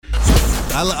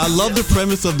I love the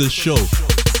premise of the show.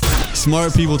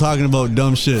 Smart people talking about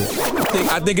dumb shit.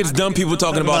 I think it's dumb people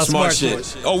talking about smart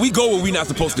shit. Oh, we go where we not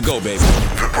supposed to go, baby.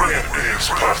 The Brilliant Idiots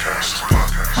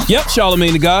Podcast. Yep,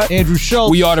 Charlamagne the God. Andrew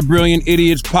Schultz. We are the Brilliant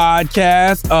Idiots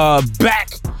Podcast. Back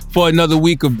for another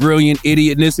week of brilliant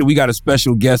idiotness, and we got a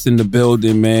special guest in the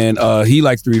building, man. He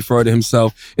likes to refer to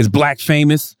himself as Black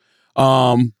Famous.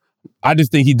 I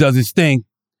just think he does his thing.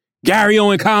 Gary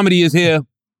Owen Comedy is here.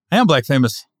 I am Black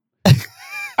Famous.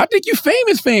 I think you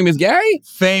famous, Gary.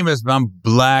 Famous, but I'm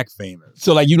Black Famous.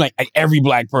 So like every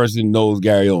black person knows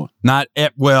Gary Owen.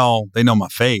 Well, they know my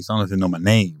face. I don't know if they know my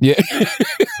name. Yeah.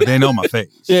 But they know my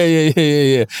face.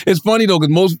 Yeah. It's funny though,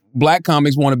 because most black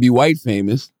comics want to be white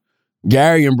famous.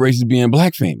 Gary embraces being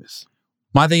black famous.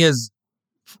 My thing is,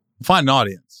 find an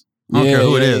audience. I don't care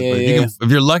who it is. But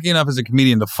if you're lucky enough as a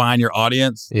comedian to find your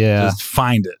audience, just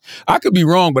find it. I could be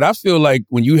wrong, but I feel like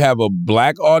when you have a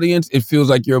black audience, it feels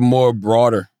like you're more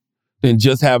broader than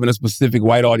just having a specific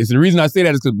white audience. And the reason I say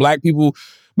that is because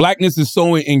blackness is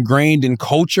so ingrained in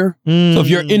culture. So if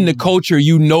you're in the culture,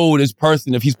 you know this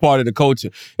person if he's part of the culture.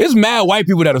 It's mad white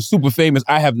people that are super famous.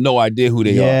 I have no idea who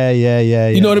they are. Yeah.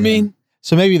 You know what I mean?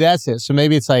 So maybe that's it. So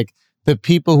maybe it's like the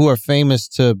people who are famous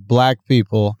to black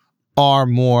people are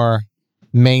more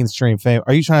mainstream fame.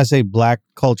 Are you trying to say black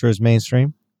culture is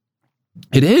mainstream?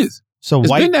 It is. So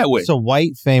it's been that way. So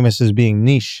white famous is being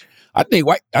niche. I think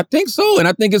so, and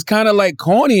I think it's kind of like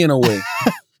corny in a way.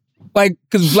 Like,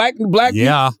 because black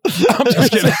yeah. I'm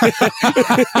just kidding.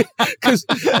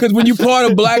 Because when you part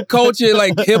of black culture,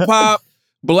 like hip hop,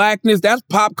 blackness, that's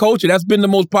pop culture. That's been the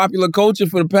most popular culture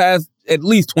for the past at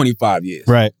least 25 years.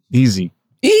 Right. Easily.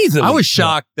 I was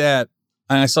shocked that,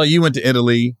 and I saw you went to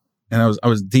Italy, and I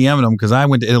was DMing him because I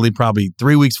went to Italy probably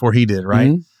 3 weeks before he did, right?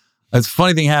 Mm-hmm. A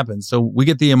funny thing happened. So we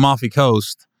get the Amalfi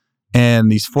Coast,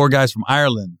 and these 4 guys from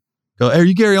Ireland go, "Hey, are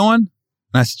you Gary Owen?"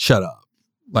 And I said, "Shut up."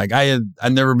 Like I'd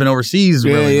never been overseas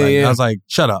really. I was like,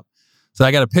 "Shut up." So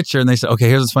I got a picture, and they said, "Okay,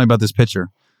 here's what's funny about this picture.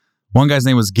 One guy's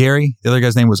name was Gary, the other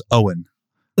guy's name was Owen."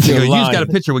 They go, "You just got a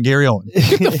picture with Gary Owen."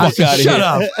 Get the fuck out of here. Shut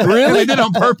up. Really? They did it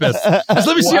on purpose. Just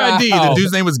let me see your ID. The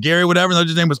dude's name was Gary whatever, and the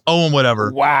other's name was Owen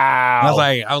whatever. Wow. And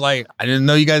I was like, I didn't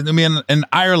know you guys knew me in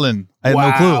Ireland. I had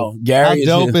no clue. Gary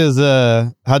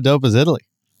how dope is Italy?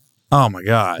 Oh my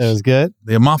gosh. It was good?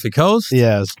 The Amalfi Coast?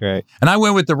 Yeah, it was great. And I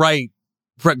went with the right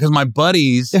friend, because my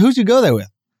buddies. Yeah, who'd you go there with?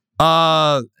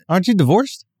 Aren't you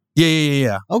divorced?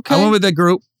 Yeah. Okay. I went with that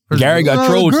group. Gary got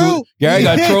trolled. Gary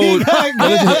got trolled.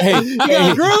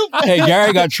 Hey,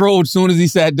 Gary got trolled as soon as he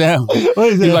sat down. He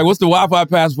was like, "What's the Wi-Fi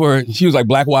password?" She was like,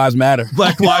 "Black Lives Matter."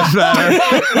 Black Lives Matter.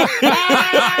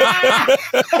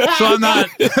 So I'm not.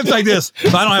 It's like this.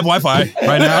 So I don't have Wi-Fi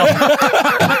right now.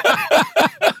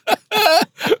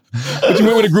 But you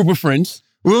went with a group of friends.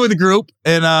 We went with a group,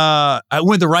 and I went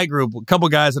with the right group. A couple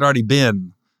guys had already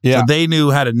been. Yeah. So they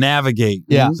knew how to navigate.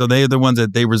 Yeah. So they're the ones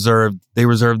that they reserved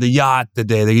the yacht the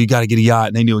day. You got to get a yacht.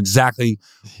 And they knew exactly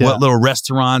what little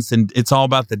restaurants. And it's all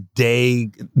about the day.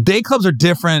 Day clubs are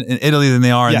different in Italy than they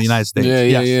are in the United States.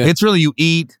 Yeah. It's really you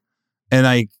eat and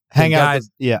like hang out.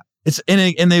 Guys, It's and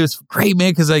it was great, man,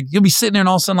 because like you'll be sitting there and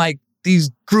all of a sudden like these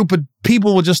group of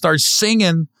people will just start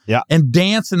singing and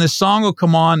dance, and the song will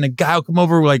come on. And the guy will come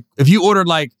over, like if you ordered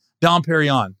like Dom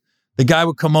Perignon, the guy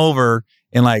would come over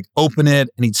and like open it,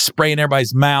 and he'd spray in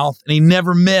everybody's mouth, and he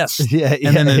never missed.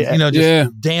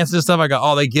 Just dance and stuff. I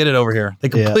go, they get it over here. They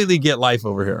completely get life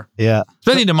over here. Yeah.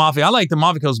 Especially the Amalfi. I like the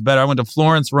Amalfi Coast better. I went to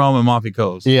Florence, Rome, and Amalfi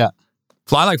Coast. Yeah.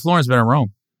 I like Florence better than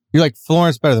Rome. You like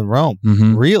Florence better than Rome?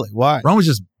 Mm-hmm. Really? Why? Rome was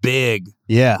just big.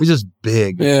 Yeah. It was just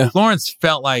big. Yeah. Florence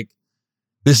felt like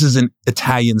this is an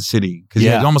Italian city because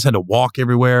you almost had to walk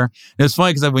everywhere. And it was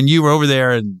funny because when you were over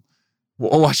there and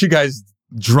watch you guys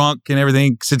drunk and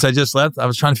everything since I just left, I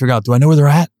was trying to figure out, do I know where they're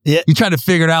at? Yeah. You trying to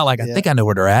figure it out, like, I think I know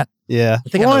where they're at. Yeah. I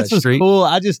think Florence I know that street.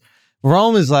 was cool.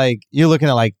 Rome is like, you're looking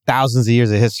at like thousands of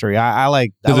years of history.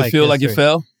 Does it feel like it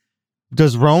fell?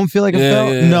 Does Rome feel like it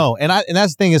fell? Yeah. No. And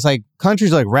that's the thing, is like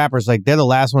countries like rappers, like they're the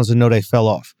last ones to know they fell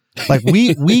off. Like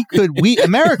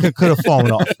America could have fallen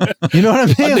off. You know what I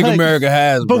mean? I think America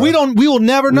has, but bro. we will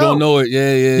never know. We don't know it.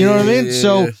 Yeah. You know what I mean?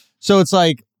 So it's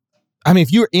like, I mean,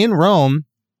 if you're in Rome,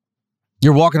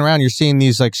 you're walking around, you're seeing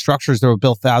these like structures that were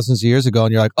built thousands of years ago,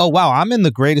 and you're like, oh wow, I'm in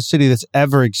the greatest city that's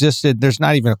ever existed. There's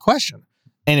not even a question.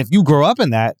 And if you grow up in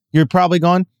that, you're probably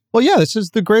going, well, yeah, this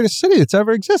is the greatest city that's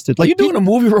ever existed. Like, you doing a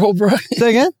movie role, bro? Say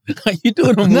again? Like, you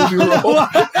doing a movie role?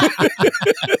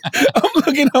 I'm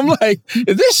looking. I'm like,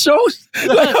 is this show?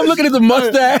 Like, I'm looking at the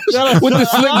mustache with the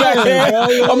slick back hair.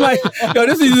 I'm like, yo,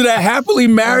 this is that happily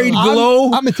married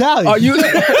glow. I'm Italian. Are you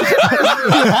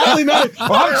happily married?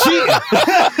 I'm cheating.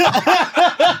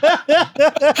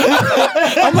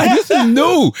 I'm like, this is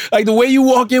new. Like the way you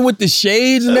walk in with the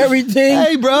shades and everything.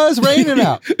 Hey, bro, it's raining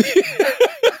out.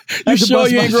 You sure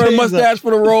you ain't growing a mustache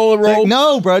for the roll and roll? Like,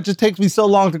 no, bro. It just takes me so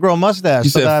long to grow a mustache. You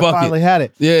so said, that fuck I finally it. had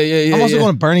it. Yeah. I'm also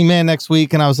going to Burning Man next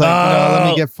week, and I was like, let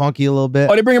me get funky a little bit.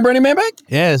 Oh, they bringing Burning Man back?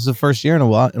 Yeah, this is the first year in a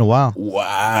while.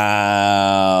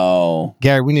 Wow.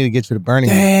 Gary, we need to get you to Burning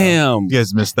Man. Damn. You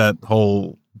guys missed that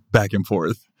whole back and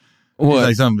forth.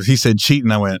 What? Like he said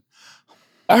cheating. I went,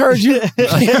 I heard you.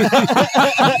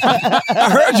 I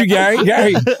heard you, Gary.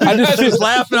 Gary, I just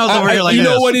laughing. I was over here like, you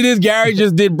know this. what it is? Gary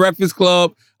just did Breakfast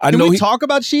Club. Can we talk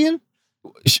about Sheehan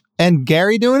and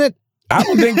Gary doing it? I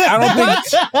don't think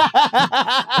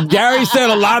Gary said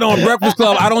a lot on Breakfast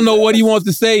Club. I don't know what he wants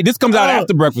to say. This comes out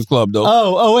after Breakfast Club, though.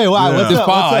 Oh, wait, wow. Yeah. What's This up?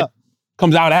 pod What's up?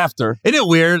 comes out after. Isn't it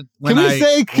weird when Can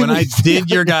I we did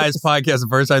your guys' podcast the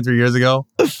first time 3 years ago?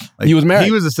 Like, He was married.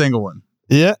 He was a single one.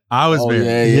 Yeah. I was Oh,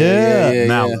 married. yeah.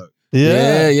 Now look.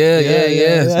 Yeah.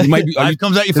 You might be. Life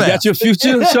comes at you Is that fast. your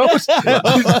future shows?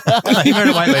 You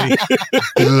married a white lady.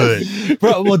 Good.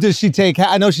 Bro, well, did she take?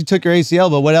 I know she took your ACL,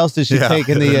 but what else did she take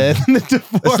in the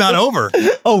divorce? It's not over.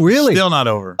 Oh, really? Still not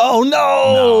over. Oh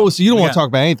no! So you don't We want to got- talk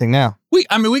about anything now? We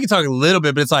can talk a little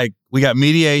bit, but it's like we got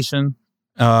mediation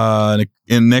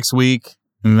in next week,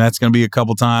 and that's going to be a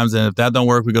couple times. And if that don't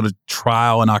work, we go to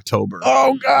trial in October.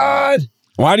 Oh God!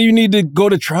 Why do you need to go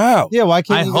to trial? Yeah, why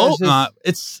can't I you guys hope just- not.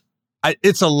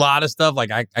 It's a lot of stuff. Like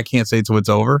I can't say till it's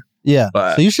over. Yeah,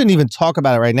 But- so you shouldn't even talk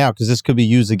about it right now because this could be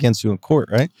used against you in court,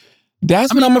 right?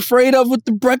 That's what I'm afraid of with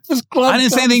the Breakfast Club. I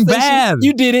didn't say anything conversation. bad.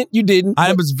 You didn't.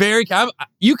 I was very.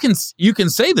 You can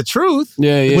say the truth.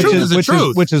 Yeah. Which is the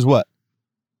truth. Which is what?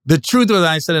 The truth was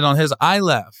I said it on his. I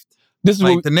left. This is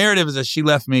Like what, the narrative is that she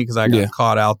left me because I got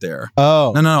caught out there.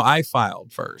 Oh, No. I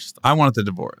filed first. I wanted the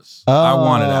divorce. I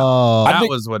wanted out.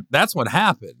 Oh. That's what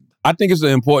happened. I think it's an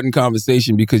important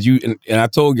conversation because and I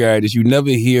told Gary this. You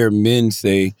never hear men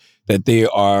say that they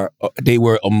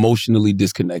were emotionally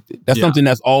disconnected. That's something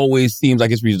that's always seems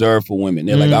like it's reserved for women.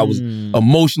 They're like, I was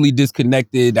emotionally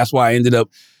disconnected. That's why I ended up,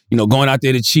 going out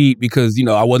there to cheat because,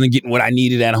 I wasn't getting what I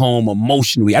needed at home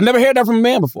emotionally. I never heard that from a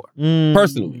man before,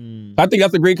 personally. I think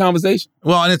that's a great conversation.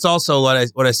 Well, and it's also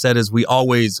what I said is we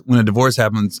always, when a divorce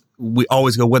happens, we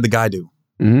always go, what'd the guy do?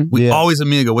 Mm-hmm. We always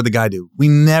immediately go, what'd the guy do? We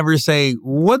never say,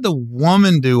 what'd the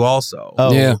woman do also?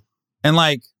 Oh. Yeah. And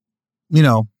like,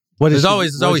 there's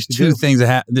always two things that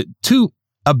happen.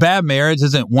 A bad marriage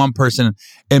isn't one person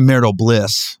in marital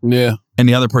bliss Yeah. and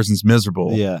the other person's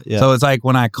miserable. Yeah. So it's like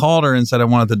when I called her and said I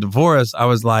wanted the divorce, I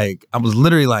was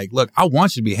literally like, look, I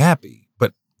want you to be happy,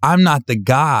 but I'm not the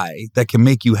guy that can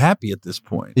make you happy at this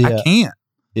point. Yeah. I can't.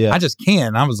 Yeah. I just can't.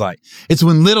 And I was like, it's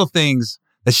when little things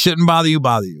that shouldn't bother you.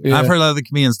 Yeah. I've heard other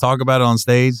comedians talk about it on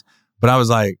stage, but I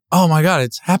was like, oh my God,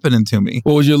 it's happening to me.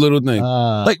 What was your little thing?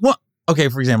 Like what? Okay,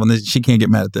 for example, she can't get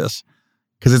mad at this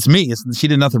because it's me. She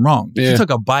did nothing wrong. Yeah. She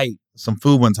took a bite, some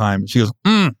food one time. She goes,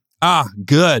 good.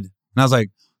 And I was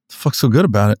like, the fuck's so good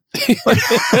about it?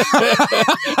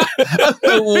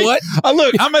 What?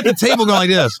 Look, I'm at the table going like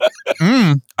this.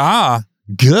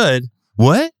 Good.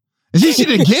 What? And she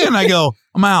did it again. And I go,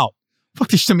 I'm out. Fuck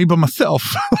this shit to me by myself.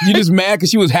 You just mad because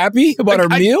she was happy about her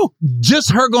meal? Just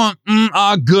her going,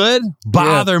 good,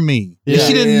 bother me. Yeah.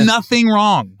 She did nothing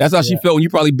wrong. That's how she felt when you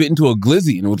probably bit into a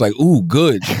glizzy and it was like, ooh,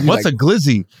 good. What's a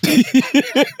glizzy?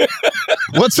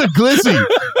 What's a glizzy?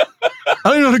 I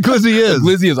don't even know what a glizzy A is.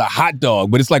 glizzy is a hot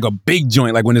dog, but it's like a big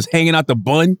joint, like when it's hanging out the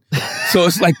bun. So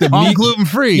it's like the All meat. gluten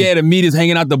free. Yeah, the meat is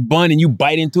hanging out the bun and you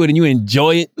bite into it and you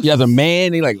enjoy it. You as a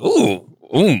man, you're like, ooh,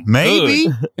 Maybe.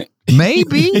 good.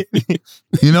 Maybe.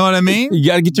 You know what I mean? You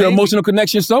got to get your emotional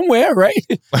connection somewhere, right?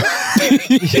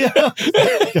 I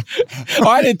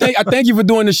thank you for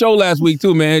doing the show last week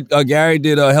too, man. Gary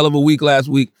did a hell of a week last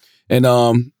week and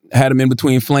had him in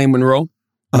between Flame Monroe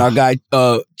and our guy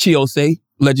Chiose,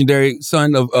 legendary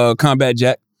son of Combat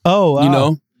Jack. Oh,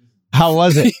 wow. How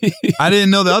was it? I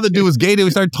didn't know the other dude was gay till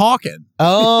we started talking.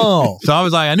 Oh. So I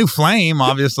was like, I knew Flame,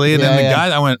 obviously. And Yeah, then the yeah.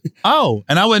 guy, I went, oh.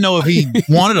 And I wouldn't know if he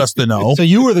wanted us to know. So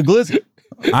you were the glizzy.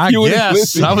 I You were the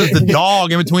guess. glizzy. I was the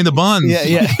dog in between the buns.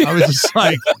 Yeah. I was just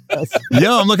like,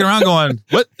 I'm looking around going,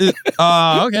 what?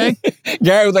 Okay.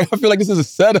 Gary was like, I feel like this is a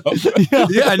setup.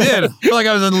 Yeah, I did. I feel like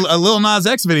I was in a Lil Nas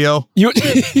X video. You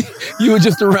were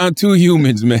just around two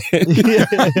humans, man. No,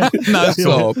 it's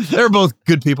cool. They were both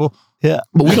good people. Yeah.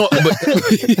 But we don't.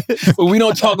 But we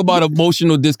don't talk about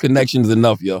emotional disconnections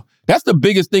enough, yo. That's the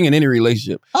biggest thing in any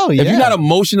relationship. Oh yeah. If you're not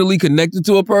emotionally connected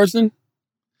to a person,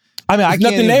 I mean, I there's can't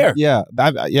nothing even- there. Yeah.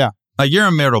 Yeah. Like you're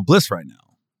in marital bliss right now.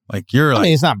 Like you're like I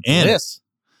mean, it's not in it. bliss.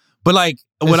 But like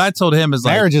what I told him is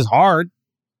like Marriage is hard.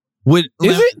 Is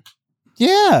it?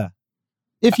 Yeah.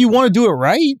 If you want to do it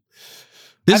right.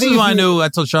 This is when I knew. I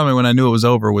told Charmaine when I knew it was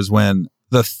over was when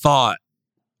the thought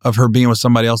of her being with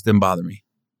somebody else didn't bother me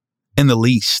in the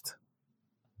least.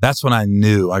 That's when I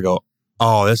knew. I go,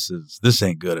 oh, this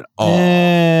ain't good at all.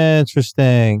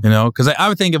 Interesting. You know, because I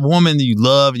would think if a woman that you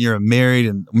love and you're married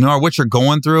and no matter what you're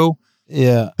going through,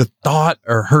 Yeah. the thought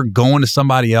or her going to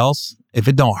somebody else, if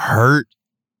it don't hurt,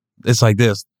 it's like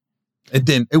this. It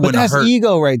But wouldn't that's hurt.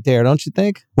 ego right there, don't you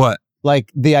think? What?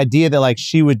 Like the idea that like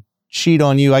she would cheat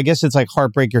on you. I guess it's like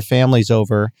heartbreak your family's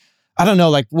over. I don't know.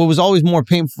 Like what was always more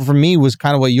painful for me was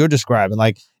kind of what you're describing.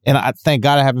 Like, and I thank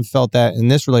God I haven't felt that in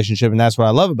this relationship. And that's what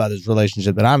I love about this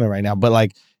relationship that I'm in right now. But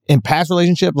like in past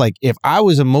relationship, like if I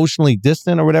was emotionally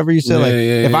distant or whatever you said,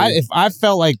 if I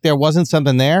felt like there wasn't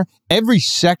something there, every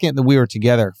second that we were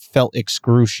together felt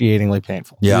excruciatingly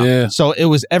painful. Yeah. So it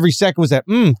was every second was that,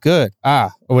 good,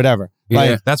 or whatever.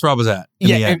 Yeah. That's where I was at. in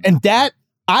the end. And that,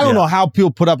 I don't know how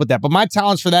people put up with that, but my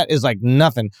tolerance for that is like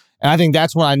nothing. And I think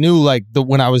that's when I knew, like,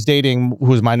 when I was dating, who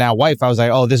was my now wife, I was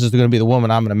like, oh, this is going to be the woman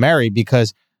I'm going to marry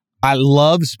because I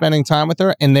love spending time with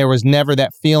her. And there was never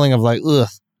that feeling of like, ugh.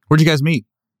 Where'd you guys meet?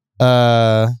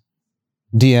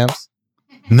 DMs.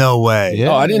 No way. Yeah.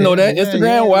 Oh, I didn't know that. Yeah,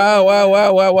 Instagram? yeah.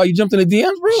 Wow. You jumped in the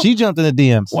DMs, bro? She jumped in the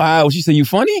DMs. Wow. She said, you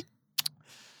funny?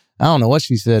 I don't know what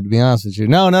she said, to be honest with you.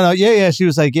 No. Yeah. She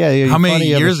was like, yeah. How many funny,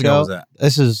 you have a years ago show. was that?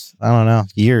 This is, I don't know,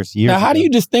 years. Now, how ago. do you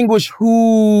distinguish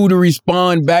who to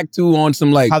respond back to on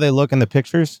some like... How they look in the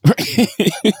pictures?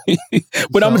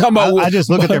 But I'm So talking about... I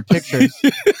just look at their pictures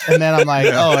and then I'm like,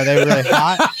 oh, are they really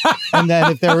hot? And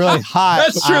then if they're really hot,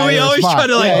 That's true. I We always respond. try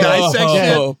to like dissect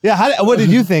shit. Yeah. What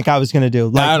did you think I was going to do?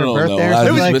 Like I her don't birthday know. or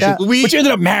something like that? But you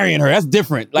ended up marrying her. That's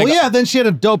different. Like, Well, yeah. Then she had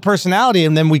a dope personality,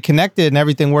 and then we connected, and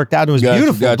everything worked out. It was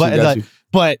beautiful. Got you.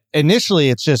 But initially,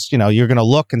 it's just you're going to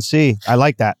look and see. I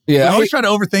like that. We Yeah, always try to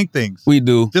overthink things. we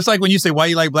do. Just like when you say, why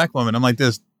you like black women? I'm like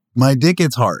this. My dick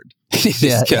gets hard.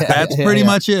 Yeah. That's pretty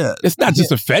much it. It's not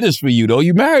just a fetish for you, though.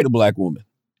 You married a black woman.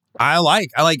 I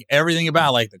like everything about I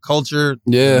like the culture.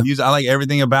 Yeah. the music. I like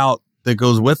everything about that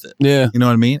goes with it. Yeah. You know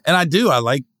what I mean? And I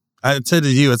said to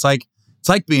you, it's like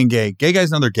being gay. Gay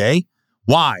guys know they're gay.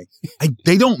 Why?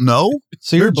 They don't know.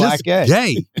 So you're They're black just gay.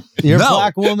 gay. You're No,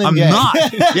 black woman I'm gay. not.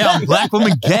 Yeah, I'm black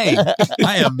woman gay.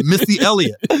 I am Missy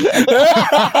Elliott.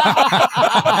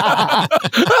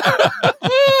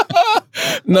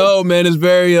 No, man, it's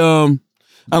very I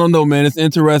don't know, man. It's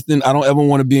interesting. I don't ever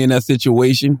want to be in that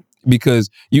situation because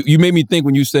you made me think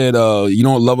when you said you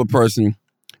don't love a person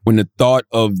when the thought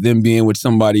of them being with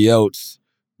somebody else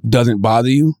doesn't bother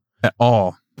you At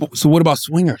all. So what about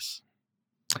swingers?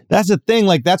 That's the thing.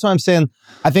 Like, that's what I'm saying.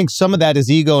 I think some of that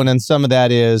is ego, and then some of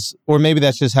that is, or maybe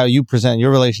that's just how you present your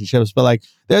relationships. But like,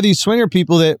 there are these swinger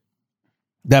people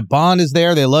that bond is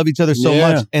there. They love each other so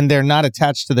much, and they're not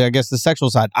attached to the sexual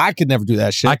side. I could never do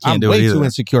that shit. I can't I'm do it way either. too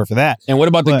insecure for that. And what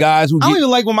about the But guys who I don't get even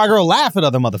like when my girl laugh at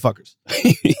other motherfuckers.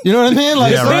 You know what I mean?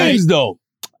 Like, Yeah, right. things though?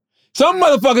 Some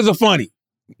motherfuckers are funny.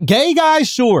 gay guys,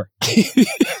 sure.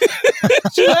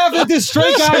 She laughed at this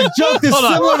straight guy's joke that's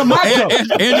similar to my joke.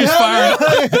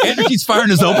 Andrew keeps firing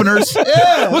his openers.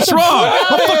 Yeah. What's wrong?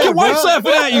 My fucking wife's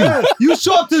laughing at you. Yeah. You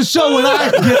show up to the show when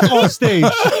I get on stage.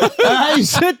 You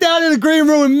sit down in the green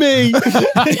room with me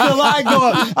until I go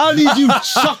up. I don't need you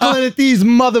chuckling at these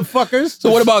motherfuckers.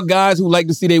 So what about guys who like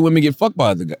to see their women get fucked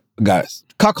by other guys?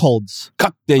 Cuckolds.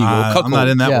 There you go. I'm not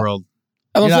in that Yeah. world.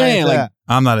 That's what You're I'm not saying. into Like, that.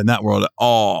 I'm not in that world at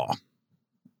all.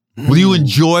 Will you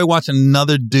enjoy watching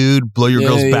another dude blow your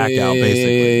girl's back out,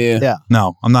 basically? Yeah.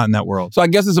 No, I'm not in that world. So I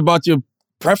guess it's about your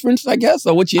preference, I guess,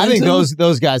 or what you I think into?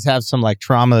 those guys have some like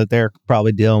trauma that they're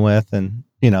probably dealing with, and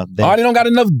they don't got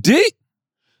enough dick.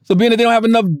 So being that they don't have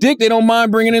enough dick, they don't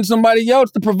mind bringing in somebody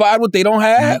else to provide what they don't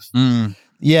have. Mm.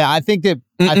 Yeah, I think that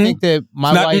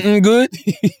my Not wife. good.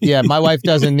 Yeah, my wife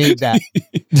doesn't need that.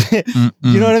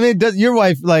 You know what I mean? Does your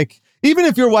wife like? Even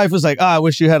if your wife was like, I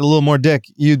wish you had a little more dick,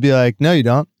 you'd be like, no, you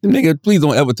don't. Nigga, please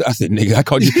don't ever. I said, nigga, I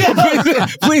called you.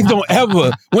 Please don't ever,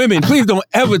 women, please don't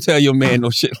ever tell your man no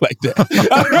shit like that.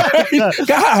 All right?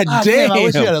 God damn. I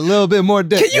wish you had a little bit more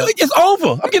dick. It's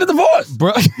over. I'm getting a divorce.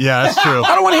 Bro. Yeah, that's true.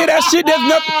 I don't want to hear that shit. There's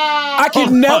nothing. I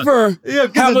can never Yeah,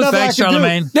 'cause have there's a nothing I Thanks, can do.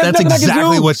 Charlamagne. There's That's nothing I can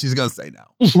exactly do. what she's going to say now.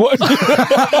 What?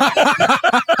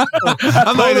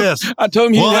 I'm like this. I told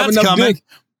him he Well, didn't have that's enough coming. dick.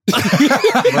 Bro,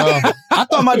 I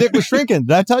thought my dick was shrinking.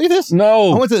 Did I tell you this?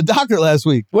 No. I went to the doctor last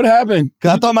week. What happened?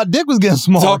 Because I thought my dick was getting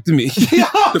small. Talk to me.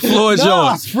 The floor is No,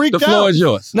 I yours. was freaked The floor out. is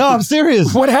yours. No, I'm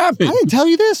serious. What happened? I didn't tell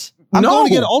you this. I'm No. going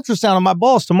to get an ultrasound on my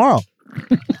balls tomorrow.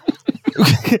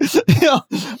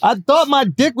 I thought my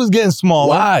dick was getting smaller.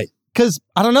 Why? Because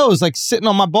I don't know, it was like sitting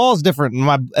on my balls different,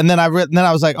 and then I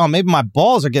was like, oh, maybe my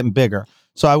balls are getting bigger.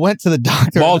 So I went to the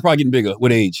doctor. Balls probably getting bigger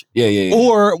with age. Yeah.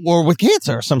 Or with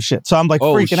cancer or some shit. So I'm like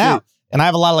freaking shit. out, and I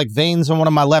have a lot of like veins in one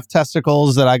of my left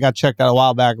testicles that I got checked out a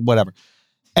while back, whatever.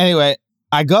 Anyway,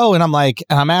 I go and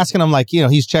I'm asking him like,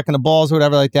 he's checking the balls or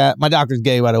whatever like that. My doctor's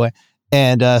gay, by the way.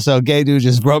 And so gay dude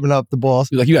just rubbing up the balls.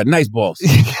 He's like, you got nice balls.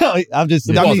 I'm just,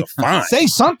 Your balls are fine. say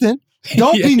something.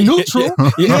 Don't be neutral.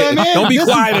 You know what I mean? Don't be This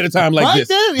quiet at a time like right this.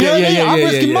 There, you know what I mean? I'm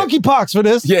risking monkeypox for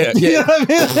this. Yeah. You know what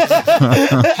I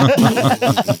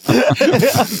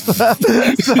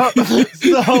mean?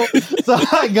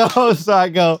 So I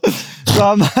go. So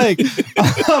I'm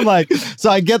like,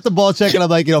 so I get the ball check and I'm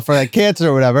like, for that cancer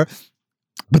or whatever.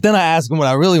 But then I asked him what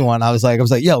I really want. I was like,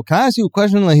 yo, can I ask you a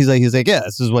question? And he's like, yeah,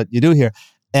 this is what you do here.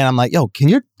 And I'm like, yo, can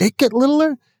your dick get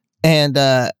littler? And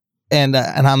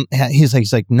he's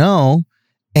like, no.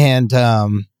 And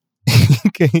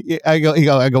he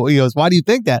goes, why do you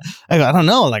think that? I go, I don't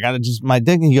know. Like, my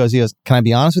dick. And he goes, can I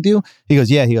be honest with you? He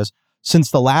goes, yeah. He goes,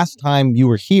 since the last time you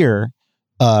were here,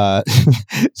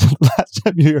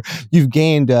 you've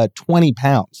gained 20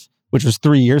 pounds, which was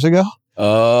 3 years ago.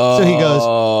 Oh. So he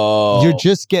goes, you're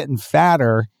just getting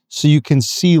fatter so you can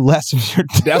see less of your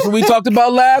dick. That's what we talked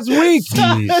about last week.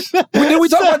 Did we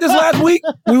talk about this last week?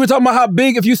 We were talking about how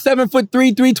big, if you're 7'3",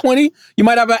 320, you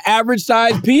might have an average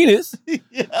sized penis.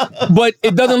 Yeah. But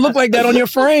it doesn't look like that on your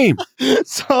frame.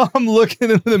 So I'm looking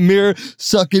in the mirror,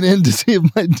 sucking in to see if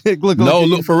my dick looks No,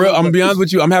 look, for real, I'm going to be honest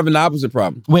with you, I'm having the opposite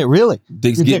problem. Wait, really?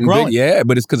 Dick's Your getting dick growing? big. Yeah,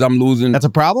 but it's because I'm losing. That's a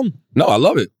problem? No, I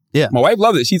love it. Yeah. My wife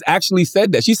loves it. She's actually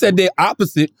said that. She said the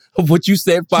opposite of what you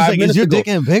said 5 She's like, minutes is your ago. dick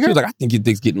getting bigger? She was like, I think your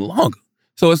dick's getting longer.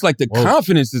 So it's like the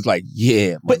confidence is like,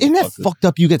 yeah. But isn't that fucked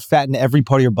up? You get fat in every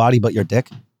part of your body but your dick?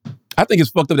 I think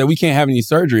it's fucked up that we can't have any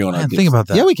surgery on our dicks. Think about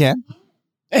that. Yeah, we can.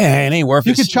 It ain't worth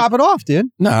You it. can chop it off, dude.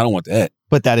 No, I don't want that.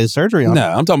 But that is surgery on it. No,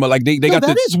 I'm talking about like they got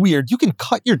that the... is weird. You can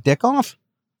cut your dick off.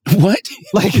 What?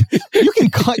 Like, you can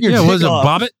cut your dick off. Was it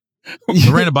Bobbit?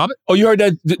 Lorena Bobbit? Oh, you heard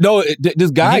that? No, this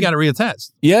guy... He got it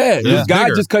reattached. Yeah, this guy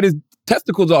bigger. just cut his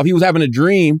testicles off. He was having a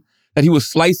dream that he was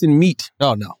slicing meat.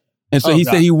 Oh, no. And so he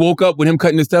said he woke up with him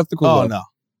cutting his testicles off. Oh, no.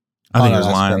 I think he was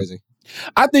that's lying. crazy.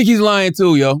 I think he's lying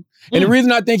too, yo. And the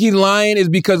reason I think he's lying is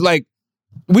because, like,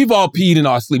 we've all peed in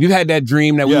our sleep. We've had that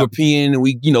dream that we were peeing and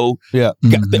we,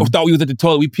 thought we was at the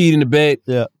toilet. We peed in the bed.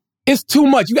 Yeah. It's too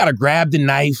much. You got to grab the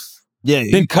knife,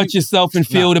 then cut yourself and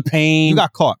feel the pain. You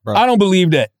got caught, bro. I don't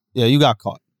believe that. Yeah, you got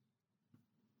caught.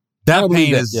 That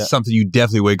pain is something you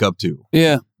definitely wake up to.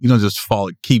 Yeah. You don't just fall.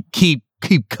 Keep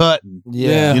cutting.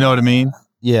 Yeah. You know what I mean?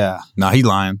 Yeah. Nah, he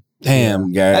lying.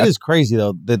 Damn, Gary. That is crazy,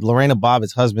 though, that Lorena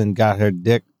Bobbitt's husband got her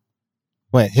dick.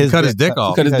 Wait, cut his dick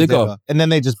off. Cut his dick off. And then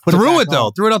they just put Threw it it,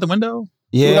 though. Threw it out the window?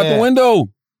 Yeah. Threw it out the window.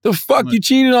 The fuck? You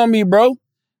cheated on me, bro.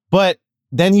 But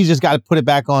then he just got to put it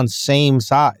back on same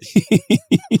size.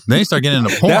 Then he start getting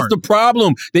into porn. That's the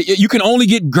problem. You can only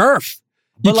get girth.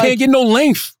 You can't get no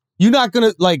length. You're not going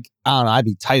to, like, I don't know, I'd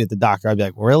be tight at the doctor. I'd be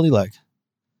like, really? Like,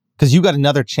 because you got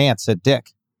another chance at dick.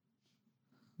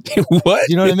 What?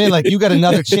 You know what I mean? Like, you got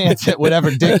another chance at whatever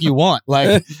dick you want.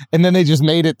 Like, and then they just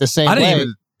made it the same way.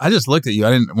 I just looked at you.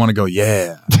 I didn't want to go,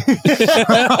 yeah.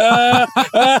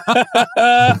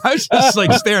 I was just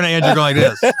like staring at Andrew going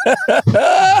like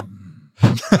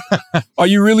this. Are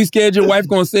you really scared your wife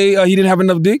going to say he didn't have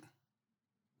enough dick?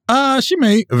 She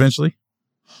may eventually.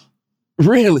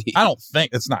 Really? I don't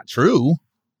think it's not true.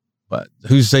 But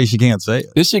who say she can't say it?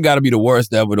 This shit got to be the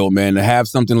worst ever, though, man. To have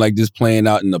something like this playing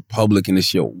out in the public and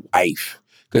it's your wife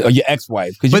or your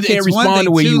ex-wife, because you can't respond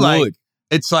the way you would.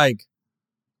 It's like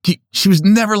she was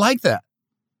never like that.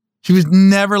 She was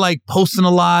never like posting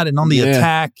a lot and on the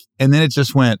attack, and then it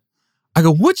just went. I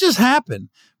go, what just happened?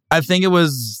 I think it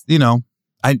was,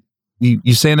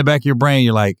 you say in the back of your brain,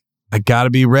 you're like, I got to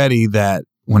be ready that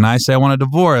when I say I want a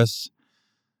divorce,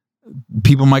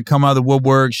 people might come out of the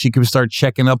woodwork. She could start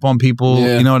checking up on people.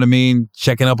 Yeah. You know what I mean?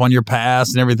 Checking up on your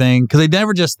past and everything. Because they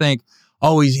never just think,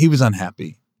 oh, he was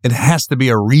unhappy. It has to be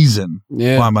a reason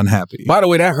why I'm unhappy. By the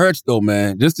way, that hurts though,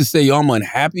 man. Just to say, yo, I'm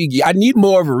unhappy. I need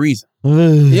more of a reason.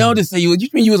 You don't just say, you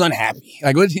mean you was unhappy?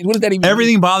 Like, what does that even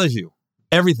Everything mean? bothers you.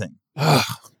 Everything.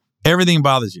 Everything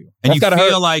bothers you. And That's you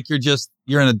feel like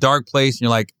you're in a dark place and you're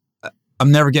like,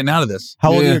 I'm never getting out of this.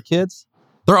 How old are your kids?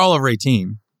 They're all over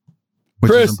 18.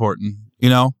 Which Chris. is important, you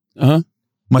know? Uh-huh.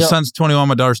 My son's 21,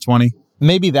 my daughter's 20.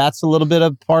 maybe that's a little bit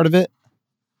of part of it.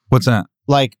 What's that?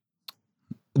 Like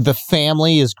the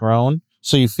family is grown,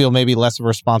 so you feel maybe less of a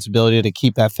responsibility to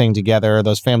keep that thing together.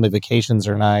 Those family vacations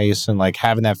are nice, and like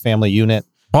having that family unit.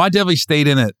 Oh, I definitely stayed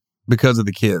in it because of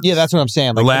the kids. Yeah, that's what I'm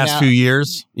saying. The Like last few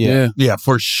years. Yeah. Yeah,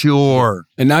 for sure.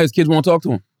 And now his kids won't talk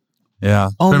to him. Yeah.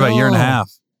 It's Oh, been about a year and a no.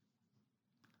 half.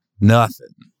 Nothing.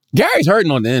 Gary's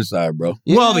hurting on the inside, bro.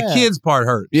 Well, the Yeah. kids part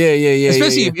hurts. Yeah.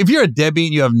 Especially yeah. if you're a deadbeat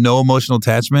and you have no emotional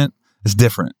attachment, it's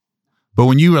different. But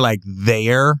when you were like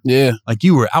there, Yeah. like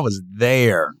I was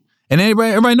there. And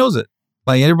everybody knows it.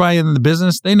 Like everybody in the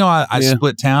business, they know I Yeah.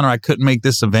 split town or I couldn't make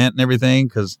this event and everything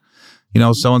because,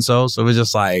 so-and-so. So it was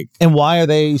just like, And why are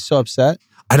they so upset?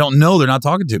 I don't know. They're not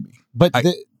talking to me. But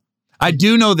I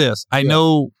do know this. I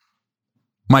know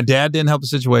my dad didn't help the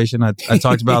situation. I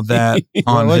talked about that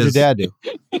on what did your his dad do?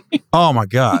 Oh my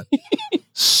God.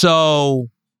 So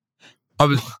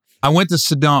I went to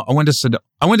Sedona.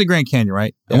 I went to Grand Canyon,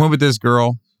 right? Yeah. I went with this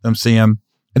girl, MCM.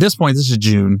 At this point, this is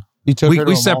June. You took her to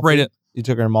We Amalfi? separated. You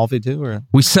took her to Amalfi too, or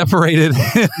We separated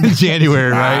in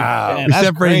January, right? Wow. Man, We that's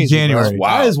separated in crazy, January. bro.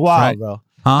 That is wild, Right. bro.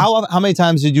 Huh? How many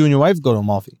times did you and your wife go to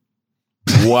Amalfi?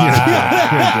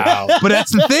 Wow. But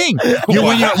that's the thing.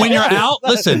 When you're out,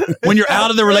 listen, when you're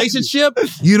out of the relationship,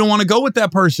 you don't want to go with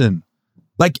that person.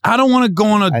 Like, I don't want to go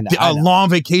on I a know. long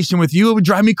vacation with you. It would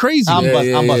drive me crazy. I'm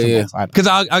busting yeah. balls. I know. Because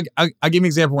I'll give you an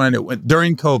example when I did it.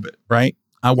 During COVID, right?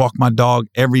 I walk my dog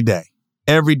every day.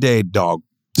 Every day, dog.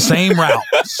 Same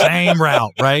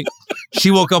route, right?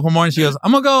 She woke up one morning, she goes,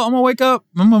 I'm going to wake up.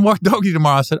 I'm going to walk doggy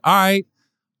tomorrow. I said, all right.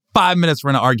 5 minutes,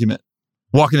 we're in an argument.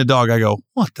 Walking the dog, I go,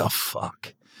 what the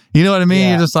fuck? You know what I mean? Yeah.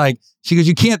 You're just like, she goes,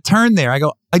 you can't turn there. I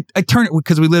go, I turn it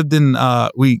because we lived in,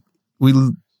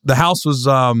 the house was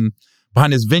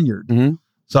behind this vineyard. Mhm.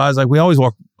 So I was like, we always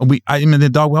walk, the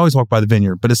dog, we always walk by the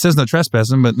vineyard, but it says no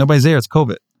trespassing, but nobody's there. It's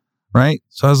COVID, right?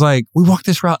 So I was like, we walk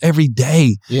this route every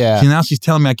day. Yeah. See, now she's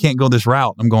telling me I can't go this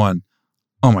route. I'm going,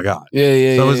 oh my God.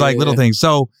 Yeah. So it was like little things.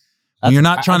 So when you're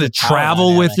not trying to that's a power travel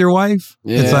with dynamic. your wife,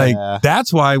 it's Yeah. like,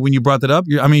 that's why when you brought that up,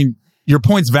 your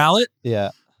point's valid. Yeah.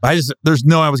 There's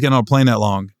no way I was getting on a plane that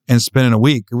long and spending a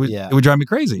week. It would drive me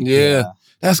crazy. Yeah.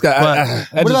 That's got.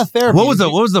 What about therapy? What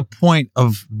was the point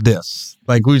of this?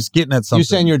 Like, we was getting at something. You're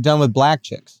saying you're done with black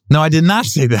chicks. No, I did not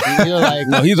say that. You're like,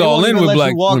 No, he's they all won't in even with let black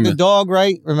you walk the women. dog,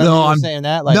 right? Remember No, you were I'm- saying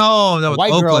that? Like, no,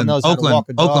 white girl knows how to walk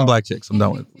a dog. Oakland black chicks. I'm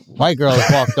done with. white girls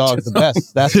walk dogs the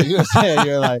best. That's what you were saying.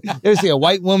 You're like, you ever see a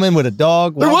white woman with a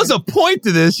dog? There was a point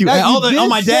to this. Yeah, you did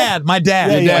My say- dad. My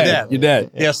dad. Yeah, My yeah. dad. Your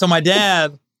dad. Yeah, so my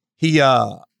dad,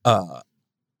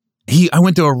 I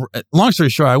went to long story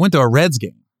short, I went to a Reds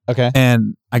game Okay.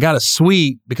 and I got a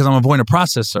suite because I'm avoiding a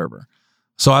process server.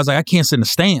 So I was like, I can't sit in the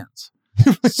stands.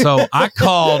 So I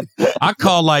called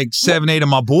like 7, 8 of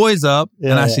my boys up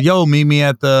and I said, yo, meet me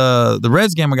at the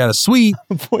Reds game. I got a suite,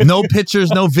 no pictures,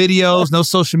 no videos, no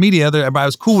social media. Everybody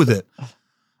was cool with it.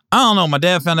 I don't know. My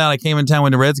dad found out I came in town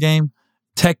with the Reds game,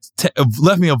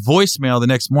 left me a voicemail the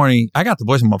next morning. I got the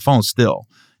voice on my phone still.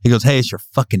 He goes, hey, it's your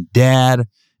fucking dad.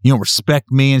 You don't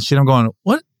respect me and shit. I'm going,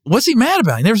 what? What's he mad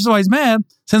about? He never says why he's mad.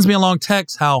 Sends me a long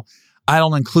text how I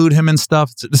don't include him in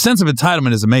stuff. The sense of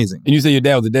entitlement is amazing. And you say your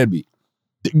dad was a deadbeat.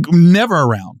 Never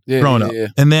around growing up. Yeah.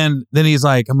 And then he's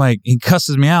like, he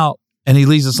cusses me out and he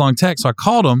leaves this long text. So I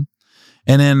called him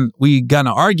and then we got in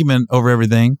an argument over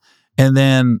everything. And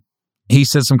then he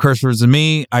said some curse words to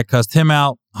me. I cussed him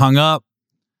out, hung up.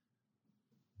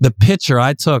 The picture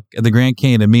I took at the Grand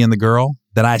Canyon of me and the girl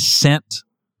that I sent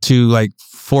to like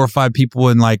 4 or 5 people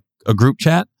in like a group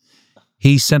chat,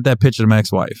 he sent that picture to my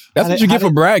ex-wife. That's what you get for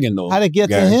bragging, though. How'd it get to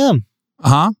Gary. him?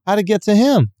 Huh? How'd it get to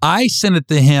him? I sent it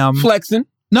to him. Flexing.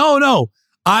 No.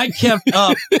 I kept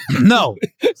up. No.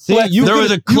 See, There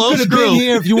was a close you could have group. been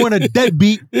here if you weren't a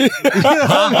deadbeat. What's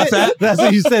that? That's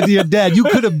what you said to your dad. You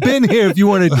could have been here if you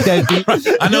weren't a deadbeat.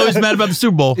 I know he's mad about the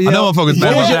Super Bowl. Yeah. I know motherfuckers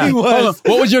mad about Yeah, that. he was. Hold on.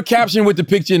 What was your caption with the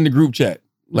picture in the group chat?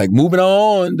 Like, moving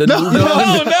on.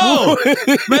 No.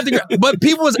 But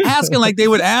people was asking like they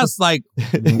would ask like,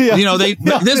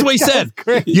 this is what he said.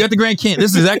 You at the Grand Canyon.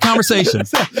 This is that conversation.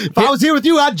 If I was here with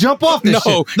you, I'd jump off this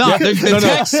shit. No, the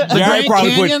text, the Gary Grand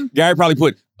Canyon. Gary probably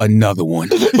put another one.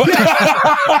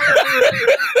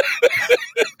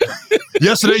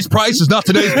 Yesterday's price is not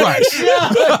today's price.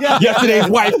 Yesterday's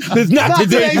wife is not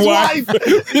today's wife.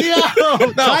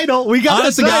 Title. We got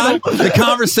Honest the to God, title. the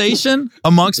conversation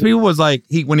amongst people was like,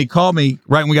 when he called me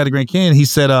right when we got to Grand Canyon, he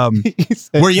said,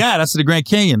 where you at? I said, the Grand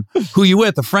Canyon. Who you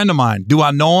with? A friend of mine. Do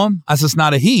I know him? I said, it's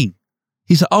not a he.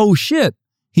 He said, oh shit.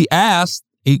 He asked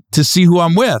to see who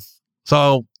I'm with.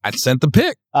 So I sent the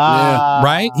pic,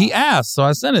 right? He asked, so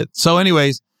I sent it. So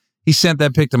anyways, he sent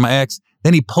that pic to my ex.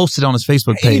 Then he posted on his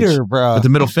Facebook page Hater, bro. with the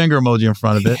middle finger emoji in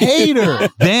front of it. Hater.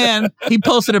 Then he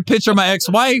posted a picture of my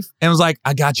ex-wife and was like,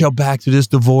 I got your back through this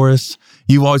divorce.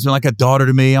 You've always been like a daughter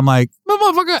to me. I'm like,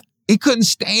 motherfucker, he couldn't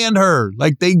stand her.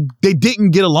 Like they didn't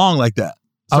get along like that.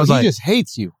 So I was he like, just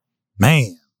hates you.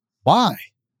 man. Why?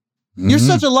 You're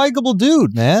such a likable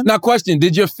dude, man. Now, question: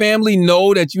 did your family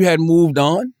know that you had moved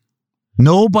on?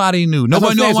 Nobody knew.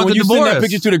 Nobody knew I So wanted when the you send divorce. that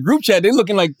picture to the group chat, they're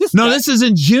looking like this. No, guy. this is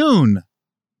in June.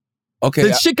 Okay.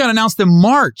 The shit got announced in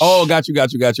March. Oh, got you.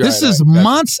 This All right, is all right,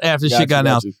 months after shit got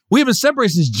announced. We have been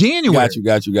separated since January.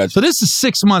 Got you. So this is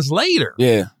 6 months later.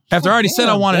 Yeah. After I already said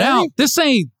I damn, wanted Daddy. out. This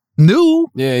ain't new.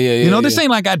 Yeah. You know, this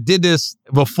ain't like I did this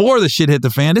before the shit hit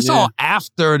the fan. This Yeah. all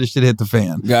after the shit hit the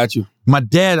fan. Got you. My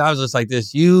dad, I was just like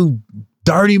this, you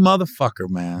dirty motherfucker,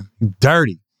 man. You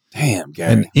dirty. Damn,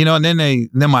 Gary. And you know, and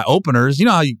then my openers, you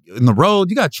know how in the road,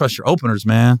 you gotta trust your openers,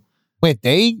 man. Wait,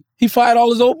 He fired all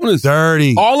his openers.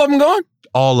 Dirty. All of them gone?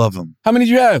 All of them. How many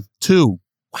did you have? 2.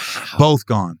 Wow. Both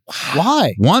gone.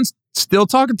 why? One's still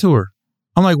talking to her.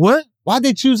 I'm like, what? Why'd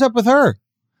they choose up with her?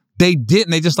 They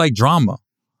didn't. They just like drama.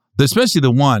 Especially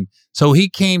the one. So he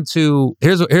came to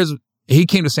he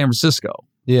came to San Francisco.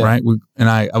 Yeah. Right.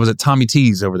 I was at Tommy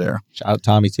T's over there. Shout out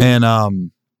Tommy T. And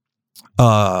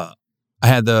I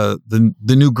had the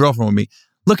new girlfriend with me.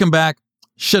 Looking back,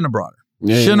 shouldn't have brought her.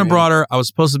 Shouldn't have brought her. I was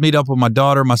supposed to meet up with my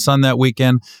daughter, my son that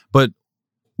weekend, but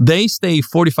they stay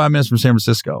 45 minutes from San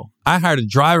Francisco. I hired a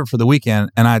driver for the weekend,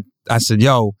 and I said,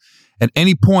 yo, at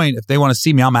any point, if they want to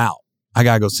see me, I'm out. I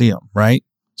got to go see them, right?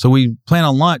 So we plan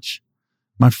on lunch.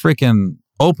 My freaking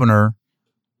opener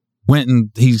went and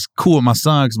he's cool with my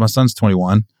son because my son's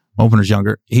 21. My opener's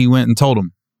younger. He went and told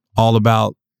him all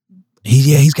about,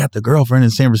 he's got the girlfriend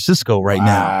in San Francisco right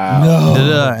now. No.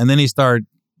 Da-da. And then he started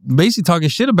basically talking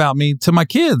shit about me to my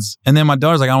kids. And then my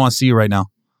daughter's like, I don't want to see you right now.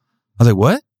 I was like,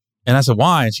 what? And I said,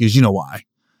 why? And she goes, you know why.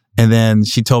 And then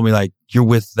she told me, like, you're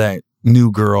with that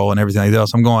new girl and everything like that.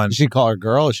 So I'm going, Did she call her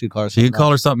girl or she call her she could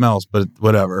call her something else, but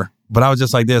whatever. But I was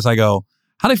just like this. I go,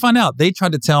 how'd they find out? They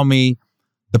tried to tell me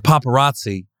the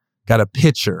paparazzi got a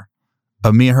picture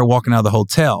of me and her walking out of the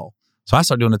hotel. So I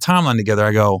started doing the timeline together.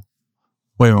 I go,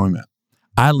 wait a minute.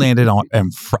 I landed on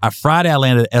Friday. I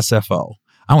landed at SFO.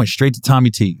 I went straight to Tommy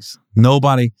T's.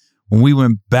 Nobody. When we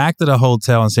went back to the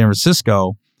hotel in San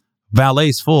Francisco,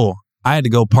 valet's full. I had to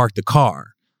go park the car.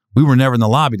 We were never in the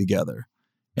lobby together.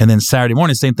 And then Saturday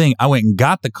morning, same thing. I went and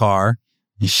got the car,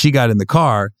 and she got in the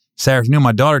car. Saturday afternoon,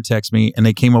 my daughter texted me, and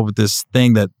they came up with this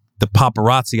thing that the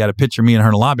paparazzi got a picture of me and her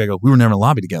in the lobby. I go, we were never in the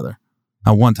lobby together.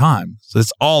 Not one time. So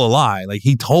it's all a lie. Like,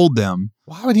 he told them.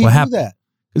 Why would he what do happened. that?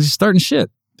 Because he's starting shit.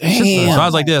 Damn. So I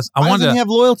was like this. I Why wanted doesn't to he have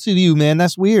loyalty to you, man?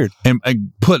 That's weird. and I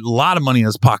put a lot of money in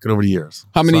his pocket over the years.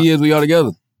 How many years we all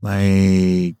together?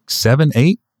 Like 7,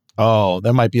 8. Oh,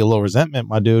 there might be a little resentment,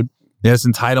 my dude. Yeah, it's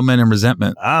entitlement and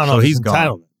resentment. I don't know. So if he's it's gone.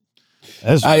 entitlement.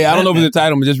 That's I don't know if resentment. it's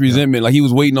entitlement, just resentment. Like he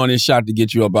was waiting on his shot to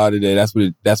get you up out of there. That's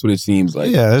what it seems like.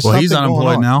 Yeah, there's Well, he's something going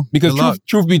unemployed on. now. Because Good luck.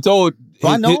 truth be told, Do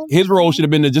I know him? his role should have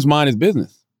been to just mind his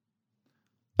business.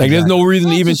 Like there's no reason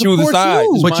to Well, even to choose a support side.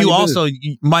 you. Just But mind you your also,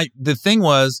 business. the thing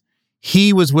was,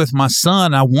 he was with my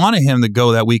son. I wanted him to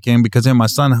go that weekend because then my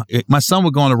son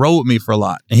would go on the road with me for a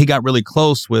lot. And he got really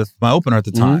close with my opener at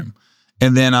the time.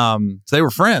 And then so they were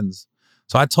friends.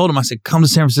 So I told him, I said, come to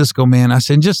San Francisco, man. I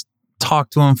said, just talk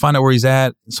to him, find out where he's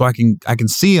at so I can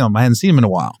see him. I hadn't seen him in a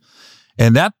while.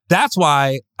 And that's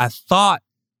why that's what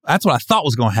I thought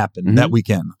was going to happen that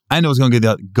weekend. I knew it was going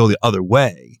to go the other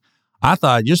way. I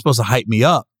thought, you're supposed to hype me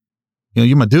up. You know,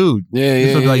 you're my dude. Yeah, You're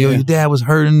supposed to be like, yo, your dad was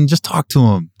hurting. Just talk to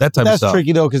him. That type of That's stuff.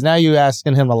 tricky, though, because now you're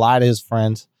asking him to lie to his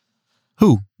friends.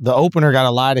 Who? The opener got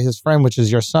to lie to his friend, which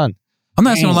is your son. I'm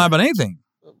not asking him to lie about anything.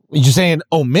 You're saying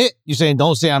omit. You're saying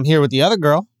don't say I'm here with the other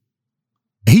girl.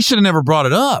 He should have never brought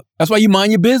it up. That's why you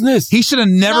mind your business. He should have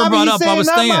never brought up I was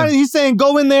staying. He's saying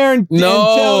go in there and No,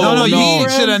 tell No, no. he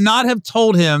should have not have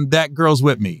told him that girl's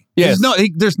with me. Yes.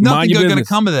 There's Mind nothing your good going to business.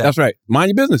 come of that. That's right. Mind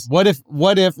your business. What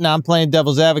if now I'm playing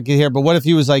devil's advocate here, but what if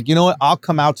he was like, you know what, I'll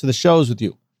come out to the shows with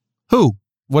you? Who?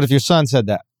 What if your son said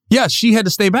that? Yeah, she had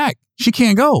to stay back. She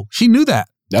can't go. She knew that.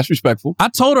 That's respectful. I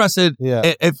told her, I said,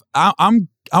 Yeah. if I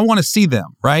want to see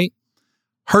them, right?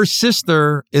 Her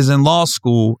sister is in law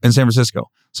school in San Francisco.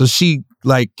 So she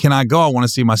like, can I go? I want to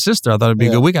see my sister. I thought it'd be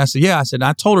a good week. I said, yeah. I said,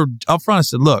 I told her up front, I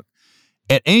said, look,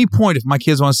 at any point, if my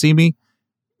kids want to see me,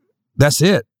 that's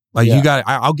it. Like you got,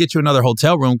 I'll get you another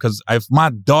hotel room because if my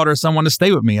daughter or someone to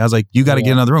stay with me, I was like, you got to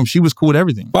get another room. She was cool with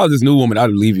everything. If I was this new woman, I'd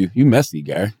leave you. You messy,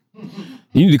 Gary.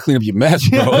 You need to clean up your mess,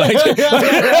 bro. Like,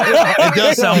 It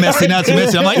does sound messy. Now it's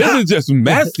messy. I'm like, this is just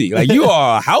messy. Like, you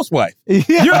are a housewife. You're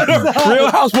the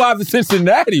Real Housewife of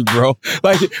Cincinnati, bro.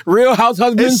 Like, Real House it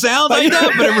Husbands. sounds like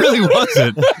that, but it really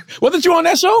wasn't. Wasn't you on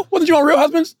that show? Wasn't you on Real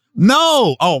Husbands?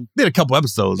 No. Oh, did a couple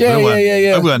episodes. Yeah, but it wasn't,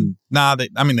 yeah. It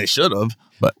wasn't, they should have,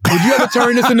 but Would you ever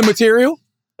turn this into material?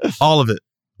 all of it.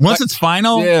 Once it's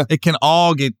final, yeah. it can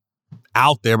all get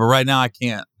out there, but right now I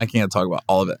can't talk about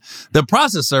all of it. The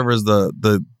process server is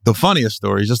the funniest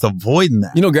story. Is just avoiding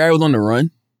that. You know, Gary was on the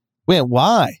run. Wait,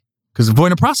 why? Because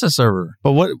avoiding a process server.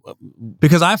 But what?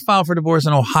 Because I filed for divorce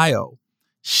in Ohio.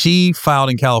 She filed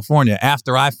in California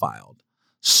after I filed.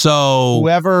 So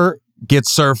Whoever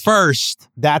gets served first,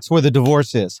 that's where the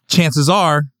divorce is. chances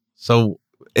are. So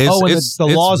it's the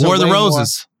laws are War of the way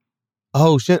Roses.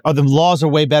 Oh shit! Oh, the laws are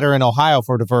way better in Ohio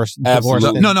for divorce.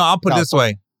 Absolutely. than No, I'll put it this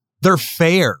way. They're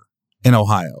fair in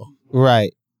Ohio.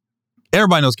 right.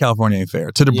 Everybody knows California ain't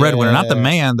fair. To the breadwinner, not the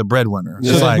man, the breadwinner. Yeah.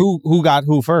 It's So then like, who got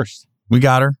who first? we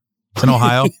got her. It's in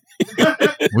Ohio.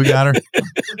 We got her.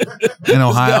 In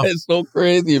Ohio. That is so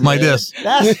crazy, man. Like this.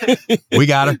 We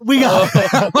got her. We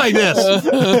got Like this.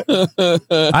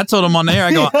 I told him on the air,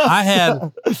 I go,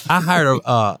 I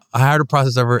hired a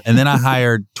process server, and then I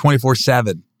hired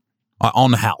 24/7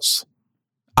 on the house.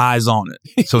 Eyes on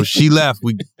it. So she left.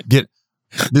 We get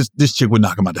this chick would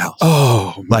not come out the house.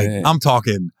 Oh, Like, man. I'm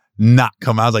talking not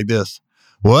come. I was like this.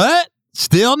 What?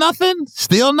 Still nothing?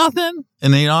 Still nothing?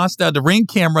 And then, I still had the Ring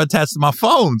camera attached to my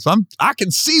phone. So I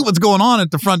can see what's going on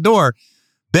at the front door.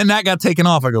 Then that got taken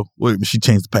off. I go, wait, she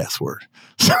changed the password.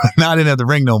 So now I didn't have the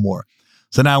Ring no more.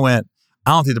 So now I went,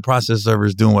 I don't think the process server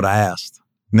is doing what I asked.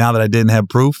 Now that I didn't have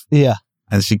proof. Yeah.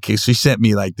 And she sent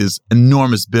me like this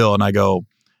enormous bill. And I go,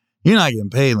 you're not getting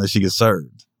paid unless you get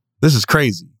served. This is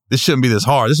crazy. This shouldn't be this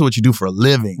hard. This is what you do for a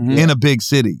living in a big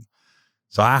city.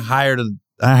 So I hired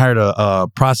a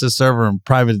process server and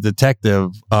private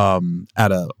detective out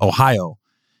of Ohio,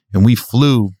 and we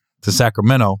flew to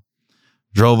Sacramento,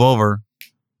 drove over.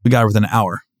 We got her within an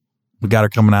hour. We got her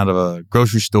coming out of a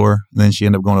grocery store, and then she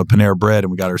ended up going to Panera Bread,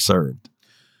 and we got her served.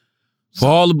 For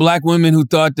all the black women who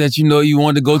thought that, you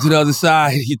wanted to go to the other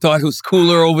side, you thought it was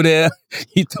cooler over there,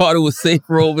 you thought it was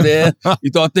safer over there, you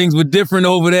thought things were different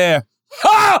over there.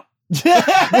 Ah!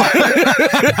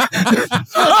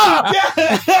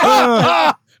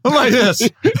 I'm like this.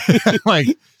 I'm like,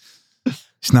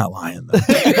 she's not lying though.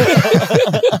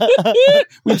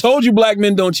 We told you black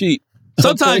men don't cheat.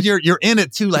 Sometimes you're in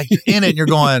it too, like you're in it and you're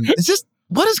going,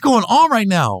 what is going on right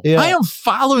now? Yeah. I am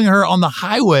following her on the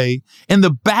highway in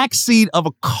the back seat of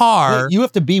a car. Wait, you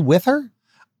have to be with her?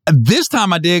 This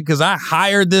time I did because I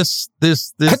hired this. I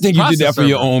think you did that for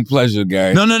your own pleasure,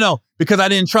 Gary. No. Because I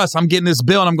didn't trust. I'm getting this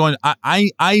bill and I'm going,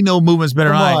 I know movements better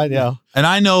than I. Yeah. And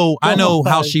I know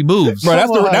how she moves. Bro,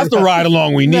 that's the ride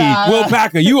along we need. Will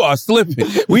Packer, you are slipping.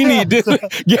 We need this.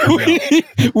 Yeah,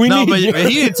 we No, need. but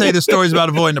he didn't tell you the stories about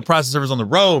avoiding the process servers on the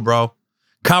road, bro.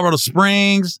 Colorado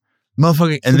Springs,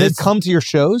 motherfucker. And They'd this, come to your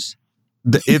shows?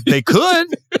 if they could,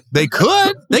 they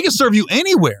could serve you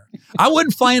anywhere. I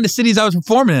wouldn't fly into cities I was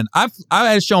performing in. I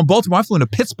had a show in Baltimore. I flew into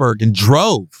Pittsburgh and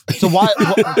drove. So why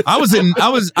I was in.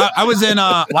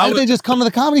 why did they just come to the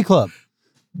comedy club?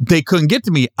 They couldn't get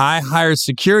to me. I hired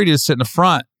security to sit in the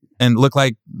front and look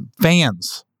like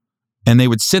fans, and they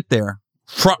would sit there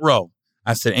front row.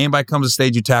 I said, anybody comes to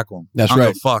stage, you tackle them. That's I don't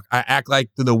right. give a fuck. I act like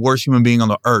they're the worst human being on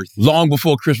the earth. Long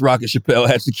before Chris Rock and Chappelle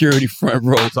had security front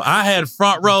row. So I had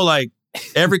front row like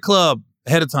every club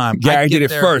ahead of time. Gary did it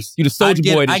there, first. You the soldier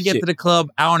boy. I get to the club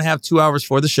hour and a half, 2 hours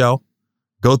for the show.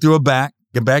 Go through get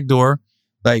back door,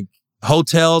 like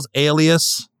hotels,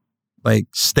 alias, like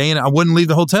staying. I wouldn't leave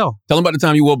the hotel. Tell them about the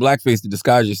time you wore blackface to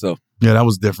disguise yourself. Yeah, that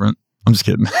was different. I'm just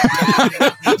kidding.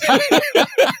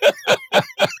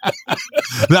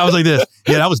 That was like this.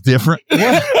 Yeah, that was different.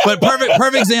 But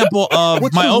perfect example of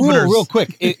What's my the rule, openers. real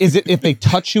quick? Is it if they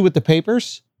touch you with the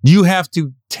papers? You have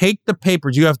to take the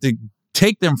papers. You have to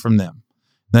take them from them.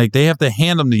 Like they have to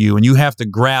hand them to you, and you have to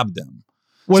grab them.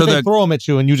 What So if they that- throw them at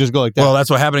you and you just go like that? Well, that's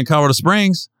what happened in Colorado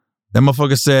Springs. That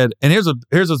motherfucker said, and here's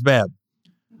what's bad.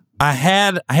 I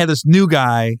had this new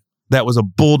guy that was a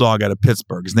bulldog out of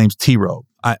Pittsburgh. His name's T-Row.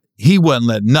 He wasn't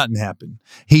letting nothing happen.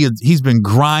 He's been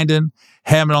grinding,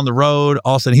 having it on the road.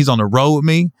 All of a sudden, he's on the road with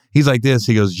me. He's like this.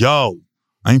 He goes, yo,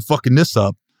 I ain't fucking this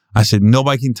up. I said,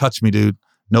 nobody can touch me, dude.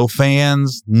 No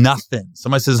fans, nothing.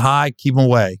 Somebody says hi, keep him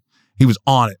away. He was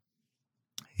on it.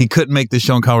 He couldn't make this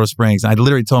show in Colorado Springs. I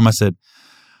literally told him, I said,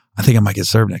 I think I might get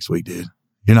served next week, dude.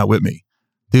 You're not with me.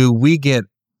 Dude, we get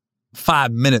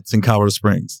 5 minutes in Colorado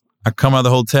Springs. I come out of the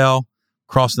hotel,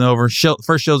 crossing over.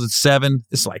 First show's at 7.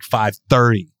 It's like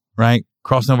 5:30, right?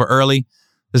 Crossing over early.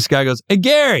 This guy goes, "Hey,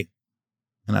 Gary."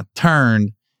 And I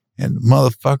turned, and the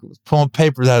motherfucker was pulling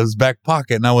papers out of his back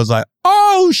pocket. And I was like,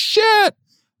 "Oh, shit."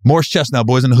 Morris Chestnut,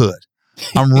 Boys in the Hood.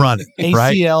 I'm running,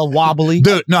 right? ACL wobbly.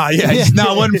 Dude, no, yeah.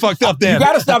 No, I wasn't fucked up then. You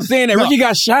got to stop saying that. No. Ricky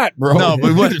got shot, bro. No,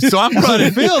 but what, so I'm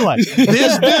running. Feel like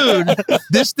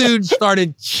This dude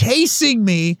started chasing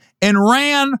me and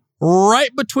ran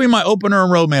right between my opener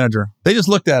and road manager. They just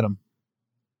looked at him.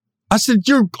 I said,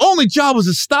 "Your only job was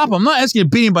to stop him. I'm not asking you to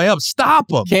beat anybody up. Stop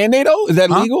him." Can they though? Is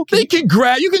that legal? They can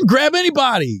grab. You can grab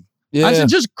anybody. Yeah. I said,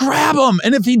 "Just grab him."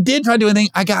 And if he did try to do anything,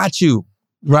 I got you.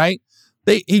 Right?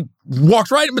 He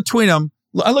walked right in between them.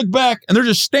 I look back and they're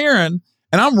just staring,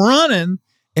 and I'm running,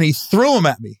 and he threw them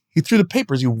at me. He threw the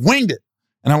papers. He winged it,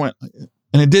 and I went,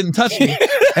 and it didn't touch me.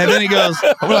 And then he goes,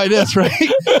 I went like this, right?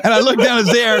 And I look down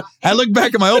his there. I look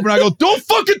back at my opener. I go, "Don't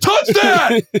fucking touch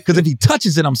that!" Because if he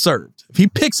touches it, I'm served. If he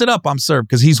picks it up, I'm served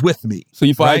because he's with me. So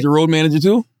you fired right? your road manager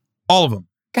too? All of them.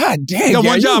 God damn! You got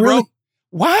Gary, one job, really? bro.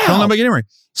 Wow. Don't let me get in.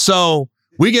 So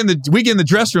we get in the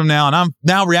dressing room now, and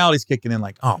now reality's kicking in.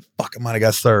 Like, oh fuck, I might have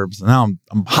got served. So now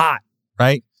I'm hot,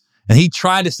 right? And he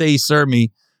tried to say he served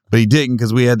me, but he didn't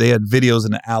because they had videos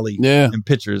in the alley and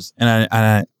pictures,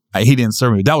 and he didn't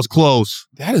serve me. That was close.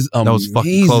 That is amazing. That was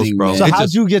fucking close, bro. Man. So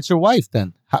how'd you get your wife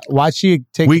then? Why'd she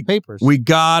take the papers? We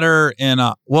got her in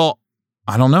well,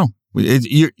 I don't know.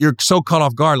 You're so caught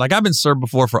off guard. Like I've been served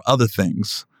before for other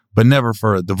things, but never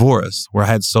for a divorce where I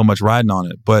had so much riding on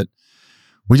it. But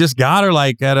we just got her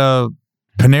like at a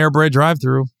Panera Bread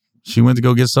drive-thru. She went to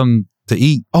go get something to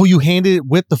eat. Oh, you handed it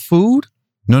with the food?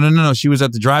 No. She was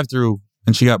at the drive-thru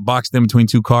and she got boxed in between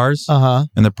two cars. Uh-huh.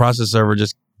 And the process server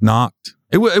just knocked.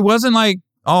 It wasn't like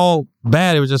all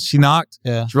bad. It was just she knocked.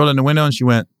 Yeah. She rolled in the window and she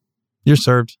went, "You're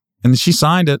served." And she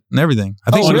signed it and everything.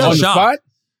 I think she was in shock.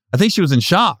 I think she was in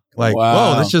shock. Like,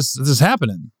 wow. Whoa, this is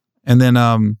happening. And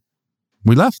then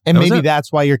we left. And maybe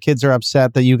that's why your kids are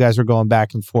upset that you guys are going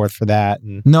back and forth for that.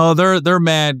 And no, they're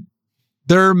mad.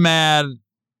 They're mad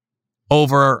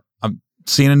over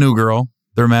seeing a new girl.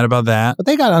 They're mad about that. But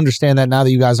they got to understand that now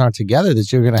that you guys aren't together,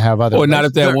 that you're going to have other. Or not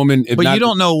if that woman. But you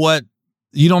don't know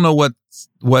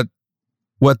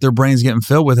what their brain's getting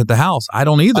filled with at the house. I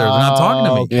don't either. They're not talking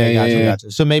to me. Okay,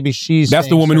 gotcha. So maybe that's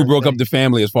the woman who broke up the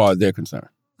family as far as they're concerned.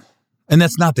 And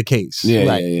that's not the case. Yeah,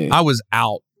 right. Yeah. I was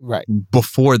out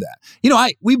before that. You know,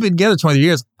 we've been together 20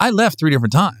 years. I left 3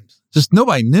 different times. Just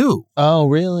nobody knew. Oh,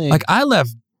 really? Like I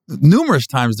left numerous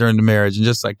times during the marriage and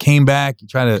just like came back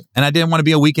and I didn't want to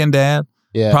be a weekend dad.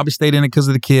 Yeah. Probably stayed in it because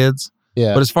of the kids.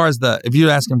 Yeah. But as far as if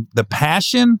you're asking the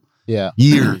passion, yeah,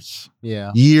 years.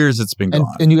 Yeah. Years it's been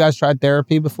gone. And you guys tried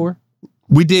therapy before?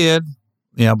 We did.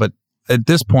 Yeah, but at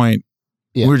this point,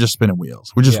 we're just spinning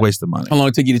wheels. We're just wasting money. How long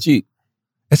did it take you to cheat?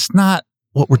 It's not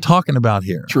what we're talking about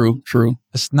here. True.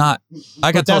 It's not.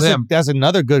 Like I told him. That's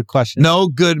another good question. No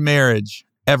good marriage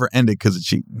ever ended because of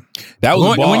cheating. That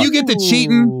was when you get to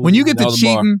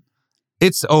cheating,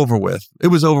 it's over with. It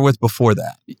was over with before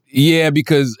that. Yeah,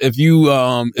 because if you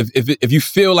if you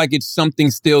feel like it's something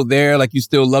still there, like you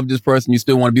still love this person, you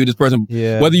still want to be with this person,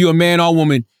 whether you're a man or a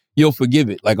woman, you'll forgive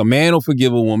it. Like a man will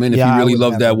forgive a woman if he really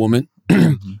loves that woman.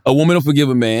 A woman will forgive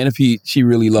a man if she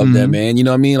really loves that man. You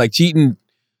know what I mean? Like cheating,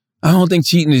 I don't think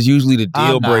cheating is usually the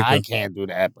deal breaker. I can't do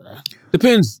that, bro.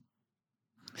 Depends.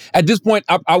 At this point,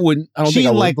 I wouldn't. I don't think I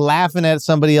would. Like laughing at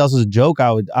somebody else's joke,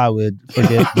 I would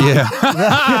forgive. Yeah.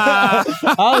 I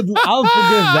would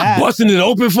forgive that. Busting it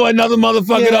open for another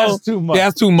motherfucker, though. That's too much.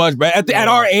 That's too much, bro. At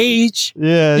our age, you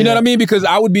know what I mean? Because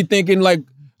I would be thinking like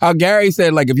how Gary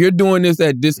said, like if you're doing this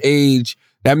at this age,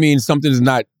 that means something's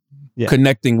not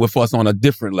connecting with us on a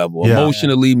different level,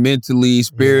 emotionally, mentally,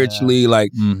 spiritually.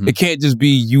 Like it can't just be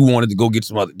you wanted to go get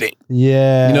some other date.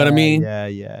 Yeah, you know what I mean?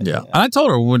 Yeah. And I told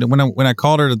her when I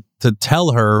called her to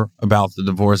tell her about the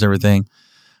divorce, everything,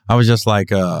 I was just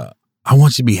like, I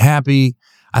want you to be happy.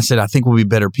 I said, I think we'll be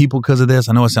better people because of this.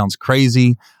 I know it sounds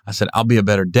crazy. I said, I'll be a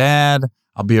better dad.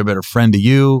 I'll be a better friend to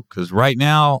you because right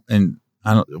now, and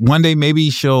one day maybe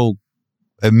she'll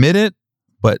admit it,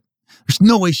 but there's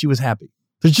no way she was happy.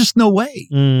 There's just no way.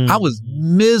 I was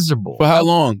miserable. For how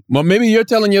long? Well, maybe you're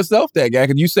telling yourself that, guy,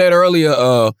 because you said earlier.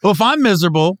 Well, if I'm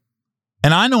miserable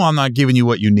and I know I'm not giving you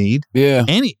what you need,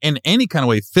 in any kind of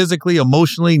way, physically,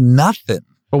 emotionally, nothing.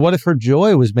 But what if her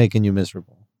joy was making you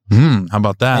miserable? How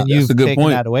about that? And you've taken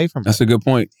that away from her. That's a good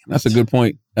point. That's a good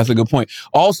point.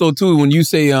 Also, too, when you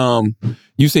say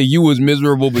you was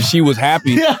miserable, but she was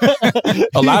happy,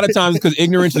 a lot of times because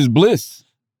ignorance is bliss.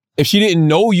 If she didn't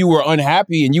know you were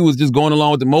unhappy and you was just going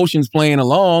along with the motions, playing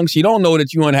along, she don't know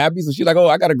that you're unhappy. So she's like, oh,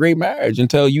 I got a great marriage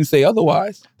until you say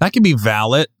otherwise. That can be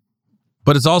valid.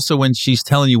 But it's also when she's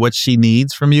telling you what she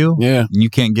needs from you. Yeah. And you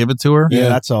can't give it to her. Yeah,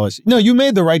 that's always. No, you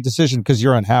made the right decision because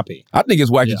you're unhappy. I think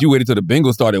it's whack that you waited till the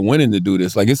Bengals started winning to do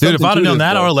this. Like, it's Dude, if something I'd have to known this,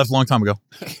 that, I bro. would have left a long time ago.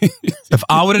 If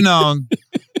I would have known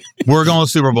we're going to the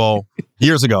Super Bowl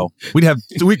years ago,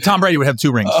 Tom Brady would have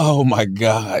 2 rings. Oh, my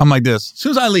God. I'm like this. As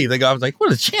soon as I leave, I was like, what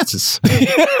are the chances?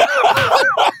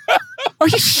 Are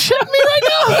you shitting me right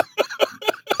now?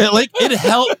 It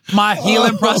helped my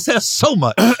healing process so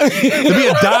much. To be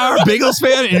a dire Bengals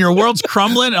fan and your world's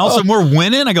crumbling and all of a sudden we're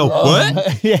winning, I go,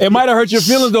 what? It might have hurt your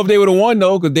feelings, though, if they would have won,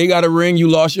 though, because they got a ring, you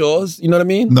lost yours. You know what I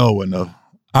mean? No.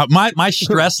 My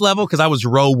stress level, because I was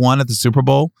row 1 at the Super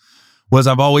Bowl, was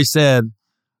I've always said,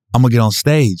 I'm going to get on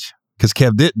stage, because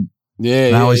Kev didn't. Yeah,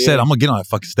 and I always said, I'm going to get on that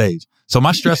fucking stage. So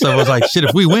my stress level was like, shit,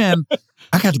 if we win,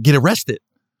 I got to get arrested.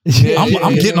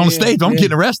 I'm getting on the stage, but I'm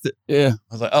getting arrested. Yeah.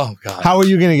 I was like, oh, God. How are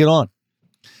you going to get on?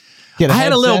 I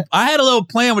had a little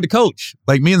plan with the coach.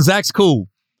 Like, me and Zach's cool.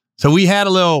 So we had a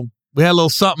little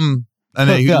something. And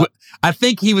then I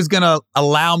think he was going to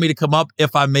allow me to come up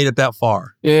if I made it that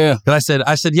far. Yeah. Because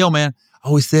I said, yo, man, I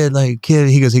always said, like, kid,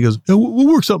 he goes, we'll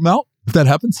work something out if that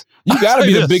happens. You got to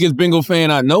be the biggest Bengal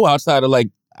fan I know outside of, like,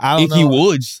 I don't Icky know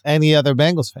Woods. any other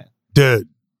Bengals fan. Dude,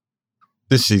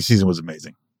 this season was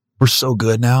amazing. We're so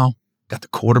good now. Got the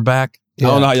quarterback. I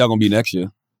don't know how y'all going to be next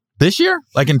year. This year?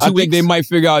 Like in 2 weeks? I think they might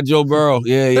figure out Joe Burrow.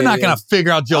 Yeah, They're not going to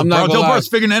figure out Joe Burrow. Joe Burrow's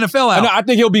figuring the NFL out. I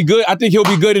think he'll be good. I think he'll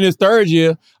be good in his 3rd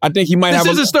year. I think he might have.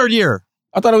 This is his 3rd year.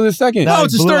 I thought it was his 2nd. No,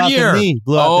 it's his 3rd year.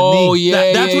 Oh,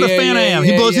 yeah. That's what a fan I am.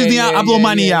 He blows his knee out. I blow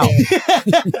my knee out.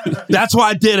 That's why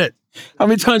I did it. How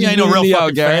many times you you ain't no real knee fucking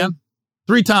out, Gary? fan?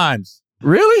 3 times.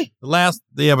 Really? But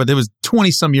it was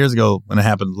 20-some years ago when it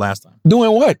happened last time.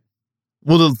 Doing what?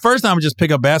 Well, the first time I just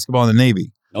pick up basketball in the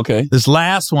Navy. Okay. This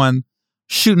last one,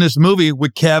 shooting this movie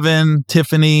with Kevin,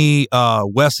 Tiffany,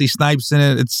 Wesley Snipes in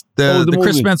it. It's the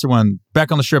Chris Spencer one,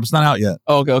 Back on the Strip. It's not out yet.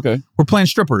 Oh, okay. We're playing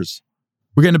strippers.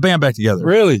 We're getting the band back together.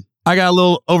 Really? I got a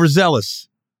little overzealous.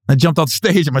 I jumped off the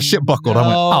stage and my shit buckled. I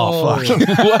went, oh, fuck.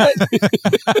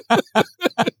 What?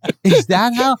 Is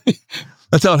that how?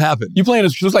 That's how it happened. You playing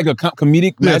just like a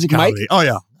comedic Magic Mike? Oh,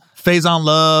 yeah. Faison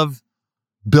Love,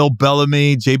 Bill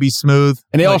Bellamy, JB Smooth.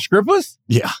 And they all strippers?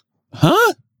 Yeah.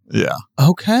 Huh? Yeah.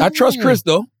 Okay. I trust Chris,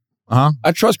 though. Uh-huh.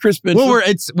 I trust Chris Spencer.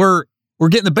 Well, we're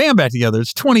getting the band back together.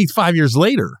 It's 25 years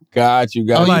later. Got you. You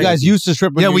guys used to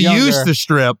strip when you were younger. Used to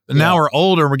strip, and now we're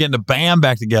older, and we're getting the band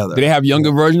back together. Do they have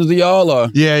younger versions of y'all? Or?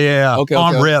 Yeah. Okay.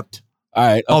 I'm ripped. All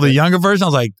right. Oh, the younger version? I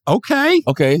was like, okay.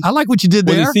 I like what you did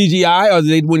there. Was it CGI, or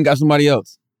they went and got somebody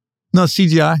else? No,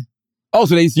 CGI. Oh,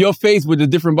 so it's your face with a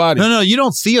different body. No, you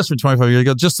don't see us from 25 years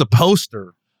ago. Just the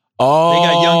poster. Oh, they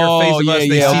got younger faces of us.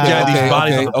 They CGI these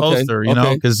bodies on the poster, you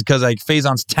know, because like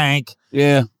Faison's Tank.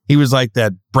 Yeah. He was like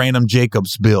that Branham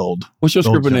Jacobs build. What's your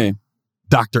stripper name?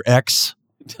 Dr. X.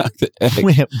 Dr. X.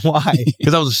 Wait, why?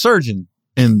 Because I was a surgeon.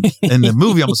 In the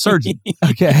movie, I'm a surgeon.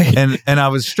 Okay. And I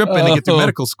was stripping to get through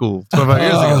medical school 25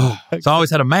 years ago. So I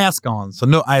always had a mask on.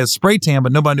 So I had a spray tan,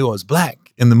 but nobody knew I was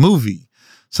black in the movie.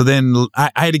 So then I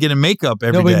had to get in makeup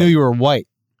every day. Nobody knew you were white.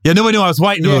 Yeah, nobody knew I was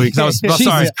white in the movie because I was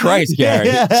sorry. Jesus Christ, Gary.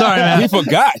 Sorry, man. He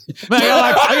forgot. Man,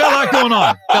 I got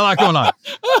a lot going on.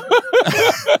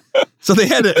 So they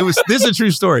had to, this is a true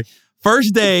story.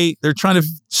 First day, they're trying to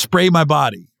spray my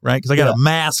body, right? Because I got a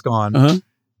mask on. Uh-huh.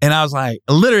 And I was like,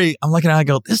 literally, I'm looking at it, I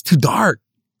go, this is too dark.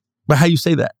 But how you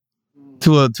say that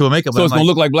to a makeup? So it's going to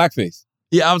look like blackface.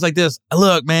 Yeah, I was like this.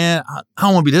 Look, man, I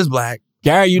don't want to be this black.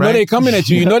 Gary, you know they coming at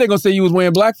you. You know they're going to say you was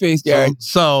wearing blackface, Gary.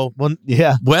 So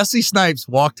yeah. Wesley Snipes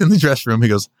walked in the dressing room. He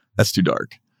goes, that's too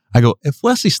dark. I go, if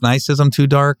Wesley Snipes says I'm too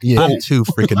dark, I'm too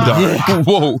freaking dark.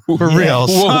 Whoa. For real.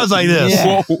 So I was like this.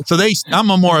 Yeah. So I'm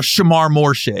a more Shamar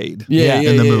Moore shade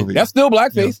in the movie. That's still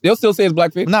blackface. They'll still say it's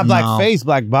blackface. Not black face,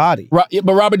 black body.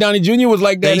 But Robert Downey Jr. was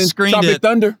like that in Tropic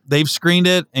Thunder. They've screened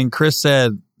it, and Chris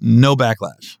said no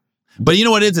backlash. But you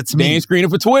know what it is? It's me. They ain't screening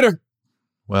for Twitter.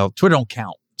 Well, Twitter don't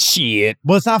count. Shit.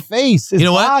 Well, it's not face. It's you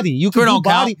know body. What? You can Twitter do don't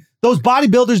body. count. Those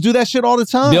bodybuilders do that shit all the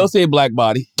time. They'll say black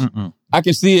body. Mm-mm. I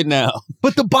can see it now.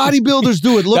 But the bodybuilders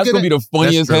do it. Look That's at going to be the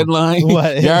funniest headline.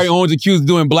 What? Gary Owens accused of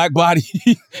doing black body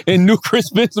in new Chris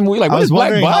Spencer movie. Like, I what was is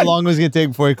black wondering body? how long it was going to take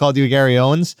before he called you Gary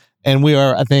Owens. And we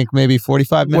are, I think, maybe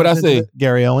 45 minutes What'd I say? into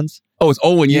Gary Owens. Oh, it's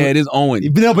Owen. Yeah, it is Owen.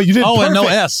 No, but you did Owen, perfect. no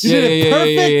S. You did it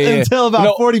perfect until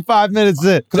about 45 minutes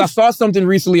in. Because I saw something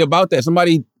recently about that.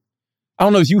 Somebody, I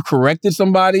don't know if you corrected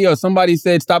somebody or somebody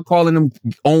said stop calling him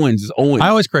Owens. It's Owen. I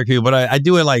always correct people, but I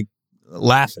do it like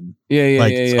laughing.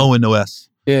 It's yeah. Owen, no S.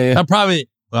 Yeah. I probably,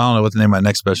 I don't know what the name of my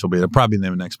next special will be. I'll probably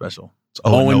name the next special. It's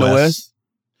Owen, no S.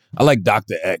 I like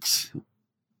Dr. X.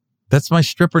 That's my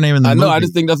stripper name in the movie. I know. I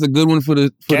just think that's a good one for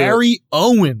the Gary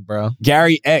Owen, bro.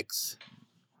 Gary X.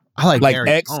 I like Like Gary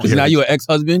ex? Owen. Because now you're an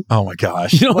ex-husband? Oh my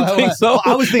gosh. You don't think so?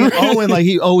 I was thinking Owen, like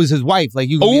he owes his wife. Like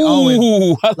you could be Owen.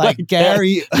 Ooh, I Like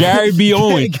Gary. Gary B.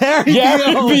 Owen. Gary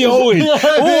B. Owen.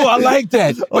 Oh, I like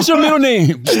that. What's your middle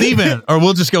name? Steven. Or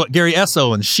we'll just go Gary S.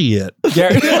 Owen. Shit.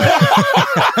 Gary.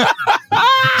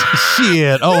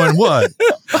 Shit. Owen what?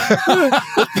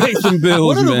 Pay some bills,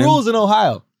 What are the man. rules in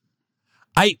Ohio?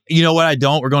 You know what? I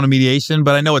don't. We're going to mediation,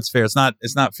 but I know it's fair. It's not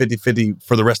 50-50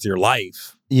 for the rest of your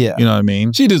life. Yeah. You know what I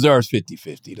mean? She deserves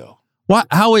 50-50 though. What?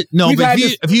 How it? No, We've but had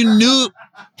if you knew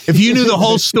the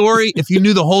whole story,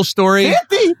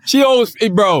 She owes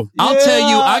it, bro. I'll tell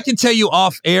you. I can tell you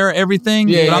off air everything,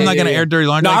 but I'm not going to air dirty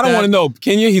laundry. No, I don't want to know.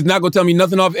 Kenya, he's not going to tell me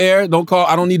nothing off air. Don't call.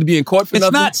 I don't need to be in court for It's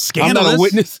nothing. not scandalous. I'm not a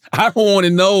witness. I don't want to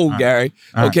know, Gary.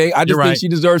 All right. Okay, I just You're think right. she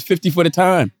deserves 50 for the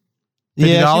time.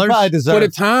 Yeah, $50? she probably For deserves.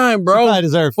 the time, bro. She probably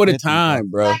deserves For the 50, time,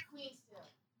 bro.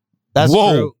 That's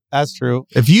Whoa. true. That's true.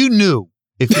 If you motherfucking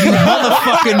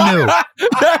knew.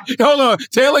 Hold on.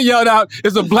 Taylor yelled out,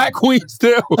 "It's a black queen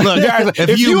still." Look, Guys,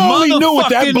 if you only knew what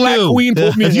that motherfucking black knew, queen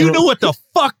put me if you through. knew what the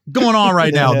fuck going on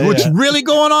right now, Yeah, what's yeah. really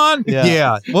going on,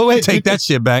 Yeah. Well, wait, take that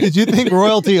shit back. Did you think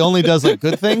royalty only does like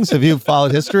good things? Have you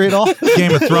followed history at all?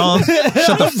 Game of Thrones.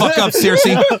 Shut the fuck up,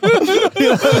 Cersei.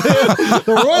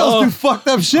 The royals do fucked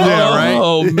up shit. Yeah, right?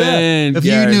 Oh man. If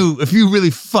Gary. if you really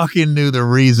fucking knew the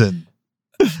reason.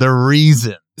 She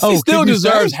still can you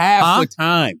deserves say? half the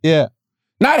time. Yeah.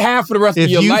 Not half for the rest of If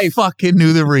your you life. fucking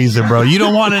knew the reason, bro, you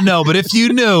don't want to know. But if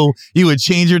you knew, you would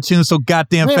change your tune so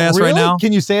goddamn Wait, fast really? right now.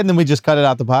 Can you say it and then we just cut it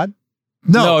out the pod?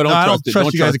 No, don't I trust don't it.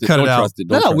 trust you guys to cut don't it out. trust it.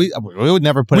 No, Don't no, trust we would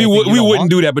never put. we anything you don't wouldn't want.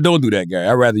 do that, but don't do that, Gary.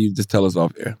 I'd rather you just tell us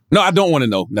off air. No, I don't want to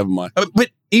know. Never mind. But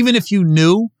even if you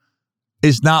knew,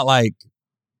 it's not like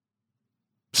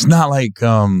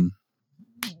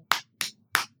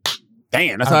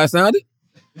Damn, that's how it sounded?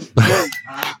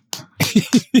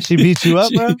 She beat you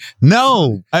up, bro.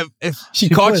 no. She She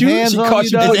caught put you? hands She on caught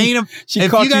you, you? dog? It ain't She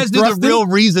if caught you guys knew thrusting? the real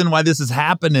reason why this is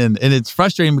happening, and it's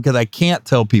frustrating because I can't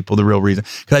tell people the real reason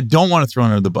because I don't want to throw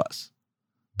under the bus.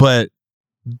 But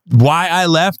why I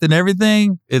left and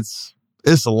everything, it's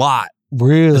a lot.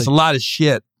 Really? It's a lot of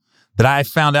shit that I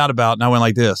found out about, and I went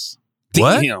like this.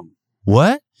 Damn.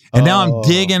 What? And now Oh. I'm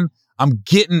digging.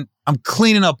 I'm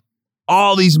cleaning up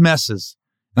all these messes,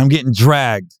 and I'm getting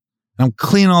dragged, and I'm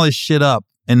cleaning all this shit up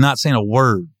and not saying a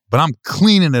word, but I'm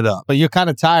cleaning it up. But you're kind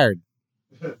of tired.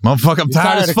 Motherfucker, I'm You're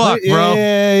tired as of fuck, clean- bro.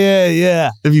 Yeah.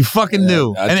 If you fucking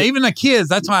knew. I And ju- even the kids,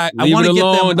 that's why I Leave want it to get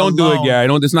alone. them Don't do it, alone.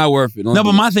 Gary. It's not worth it. Don't No, do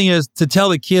but it. my thing is to tell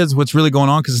the kids what's really going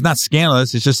on because it's not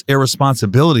scandalous. It's just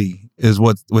irresponsibility is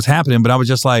what's happening. But I was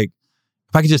just like,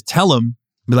 if I could just tell them,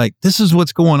 be like, this is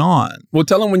what's going on. Well,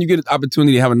 tell them when you get an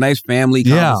opportunity to have a nice family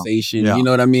Yeah. conversation. Yeah. You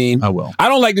know what I mean? I will. I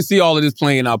don't like to see all of this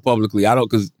playing out publicly. I don't,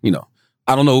 because,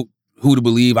 I don't know who to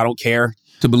believe. I don't care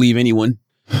to believe anyone.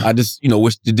 I just,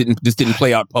 wish it didn't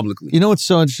play out publicly. You know what's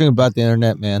so interesting about the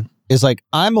internet, man? Is like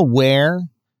I'm aware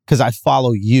because I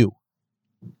follow you.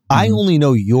 I only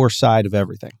know your side of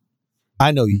everything.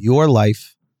 I know your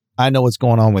life. I know what's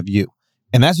going on with you.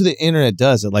 And that's what the internet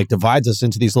does. It like divides us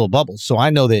into these little bubbles. So I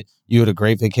know that you had a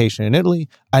great vacation in Italy.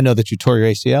 I know that you tore your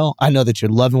ACL. I know that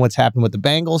you're loving what's happened with the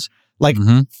Bengals. Like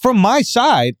from my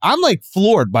side, I'm like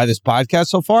floored by this podcast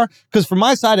so far because from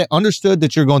my side, I understood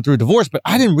that you're going through a divorce, but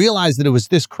I didn't realize that it was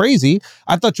this crazy.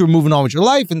 I thought you were moving on with your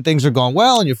life and things are going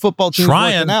well and your football team's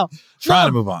working out. Trying No,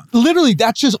 to move on. Literally,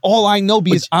 that's just all I know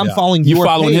because I'm following You your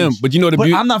following page. him, but you know the But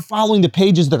beauty. I'm not following the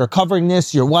pages that are covering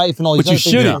this, your wife and all these But you other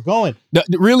things that shouldn't. are going.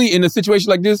 Really, in a situation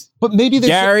like this, But maybe they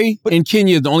Gary and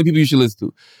Kenya is the only people you should listen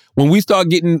to. When shit start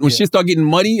getting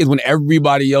muddy is when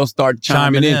everybody else start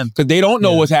chiming in because they don't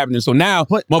know what's happening. So now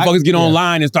motherfuckers get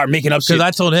online and start making up shit. Because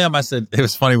I told him, I said, it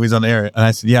was funny, we was on the air, and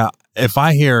I said, yeah, if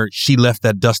I hear she left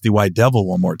that dusty white devil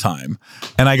one more time,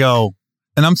 and I go,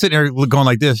 and I'm sitting there going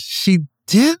like this, she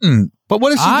didn't. But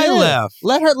what if she did? left.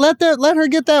 Let her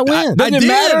get that win. Doesn't it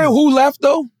matter who left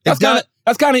though? That's kind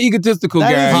of egotistical,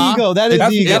 That Gary. is ego. That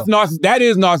is ego. That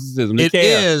is narcissism. They It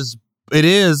care. is,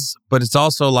 but it's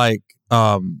also like,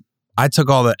 I took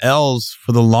all the L's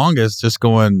for the longest,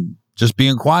 just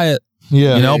being quiet.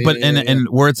 Yeah. You know, and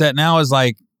where it's at now is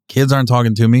like, kids aren't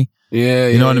talking to me. Yeah,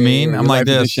 You know what I mean? yeah. I'm Your like life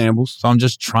is in this. shambles. So I'm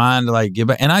just trying to like get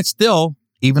back. And I still,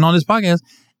 even on this podcast,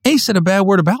 ain't said a bad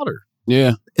word about her.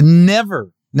 Yeah.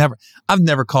 Never. I've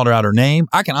never called her out her name.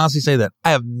 I can honestly say that.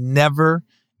 I have never,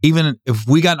 even if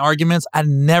we got in arguments, I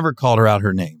never called her out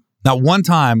her name. Not one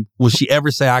time will she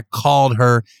ever say I called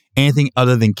her anything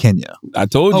other than Kenya. I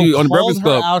told you on the called Breakfast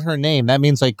her Club. out her name. That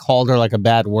means like called her like a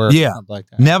bad word. Yeah. Or something like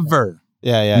that. Never.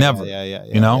 Yeah. Never. Yeah.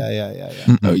 You know? Yeah.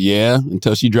 Oh, yeah,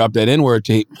 until she dropped that N-word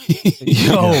tape.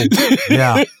 Yo.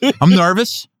 Yeah. I'm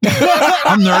nervous.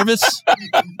 I'm nervous.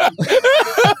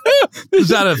 Is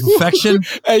that affection?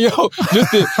 Hey, yo,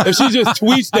 if she just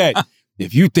tweets that,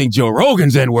 if you think Joe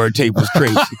Rogan's N-word tape was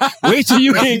crazy, wait till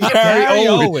you hear Gary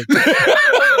Owen.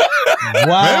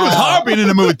 Wow. Man, it was hard being in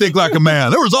the movie Think Like a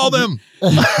Man. There was all them.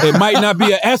 It might not be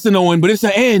an S in Owen, but it's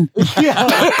an N.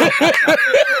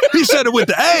 He said it with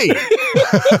the A.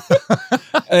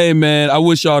 Hey, man, I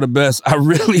wish y'all the best. I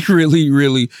really,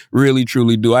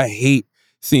 truly do. I hate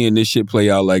seeing this shit play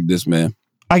out like this, man.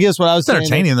 I guess what I was It's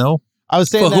entertaining, though. I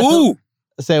was saying For who?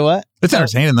 Say what? It's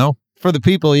entertaining, though. For the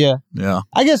people, yeah. Yeah.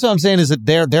 I guess what I'm saying is that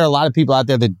there are a lot of people out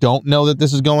there that don't know that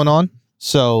this is going on.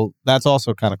 So that's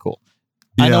also kind of cool.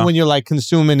 I know when you're like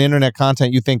consuming internet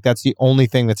content, you think that's the only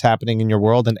thing that's happening in your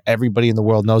world and everybody in the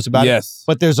world knows about it.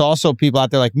 But there's also people out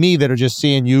there like me that are just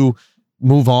seeing you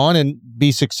move on and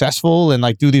be successful and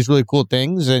like do these really cool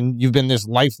things. And you've been this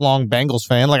lifelong Bengals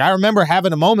fan. Like I remember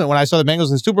having a moment when I saw the Bengals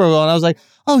in the Super Bowl and I was like,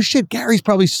 oh shit, Gary's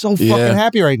probably so fucking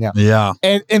happy right now. Yeah.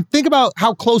 And think about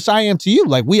how close I am to you.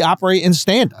 Like we operate in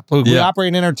stand-up. We operate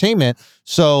in entertainment.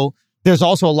 So there's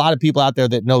also a lot of people out there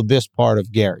that know this part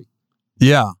of Gary.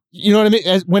 Yeah. You know what I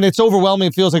mean? When it's overwhelming,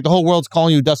 it feels like the whole world's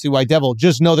calling you Dusty White Devil.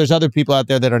 Just know there's other people out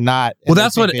there that are not. Well,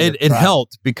 that's what it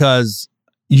helped because,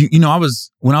 you know,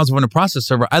 when I was running a process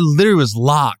server, I literally was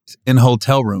locked in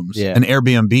hotel rooms and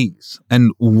Airbnbs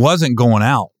and wasn't going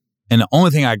out. And the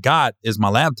only thing I got is my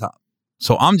laptop.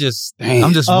 So I'm just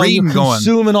reading, going,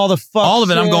 consuming all the fuck all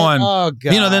of it. Shit. I'm going, oh,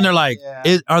 God. you know, then they're like,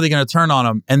 are they going to turn on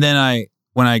them? And then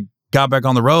when I got back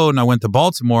on the road and I went to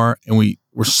Baltimore and we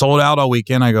were sold out all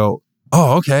weekend, I go,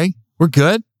 oh, okay, we're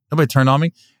good. Nobody turned on me.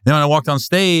 And then when I walked on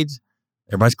stage,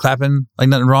 everybody's clapping like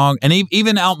nothing wrong. And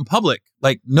even out in public,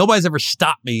 like nobody's ever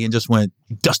stopped me and just went,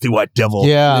 Dusty White Devil.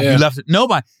 Yeah. You left it.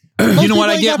 Nobody. You know what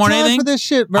I get more than anything? For this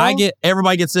shit, bro.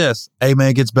 Everybody gets this. Hey, man,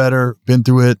 it gets better. Been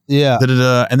through it. Yeah.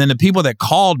 Da-da-da. And then the people that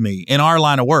called me in our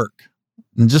line of work,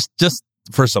 and just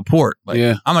for support. Like,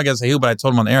 I'm not going to say who, but I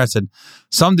told him on the air, I said,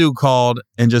 some dude called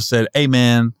and just said, hey,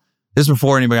 man, this is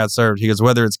before anybody got served. He goes,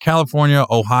 whether it's California,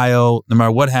 Ohio, no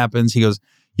matter what happens, he goes,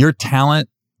 your talent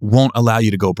won't allow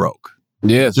you to go broke.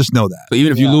 Yeah. Just know that. But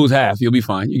even if you lose half, you'll be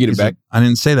fine. You get it back. I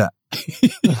didn't say that.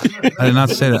 I did not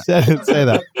say that. I didn't say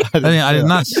that. I did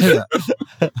not say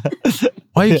that.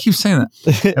 Why do you keep saying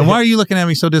that? And why are you looking at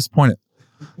me so disappointed?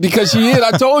 Because she is.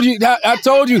 I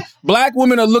told you, black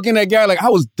women are looking at Gary like, I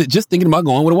was just thinking about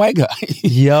going with a white guy.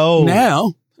 Yo.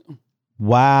 Now.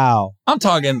 Wow. I'm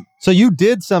talking. So you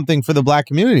did something for the black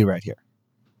community right here.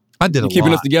 I did a lot.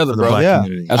 Keeping us together, bro. Yeah.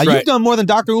 That's right. You've done more than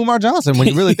Dr. Umar Johnson when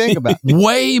you really think about it.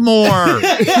 Way more. And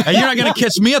you're not going to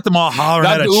catch me at the mall hollering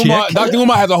at a chick. Dr.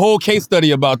 Umar has a whole case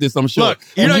study about this, I'm sure. Look,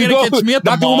 you're not going to catch me at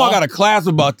the mall. Dr. Umar got a class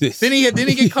about this. Didn't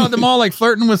he get caught at the mall like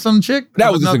flirting with some chick?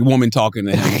 That was just a woman talking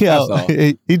to him. Yo, That's all.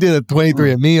 he did a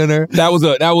 23andMe on her. That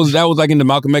was like in the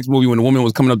Malcolm X movie when the woman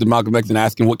was coming up to Malcolm X and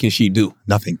asking, what can she do?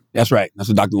 Nothing. That's right. That's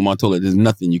what Dr. Umar told her. There's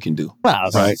nothing you can do. Well,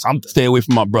 right? Something. Stay away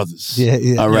from my brothers.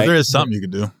 Yeah. All right. Yeah, there is something you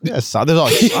can do. Yeah, there's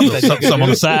always Some on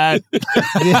the side.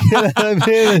 You know what I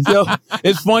mean? Yo,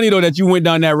 it's funny though that you went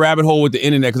down that rabbit hole with the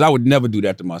internet because I would never do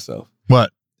that to myself.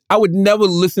 What? I would never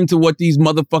listen to what these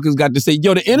motherfuckers got to say.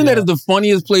 Yo, the internet is the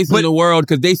funniest place in the world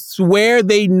because they swear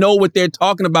they know what they're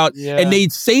talking about and they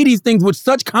say these things with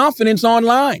such confidence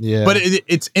online. Yeah. But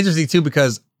it's interesting too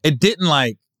because it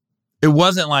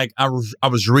wasn't like I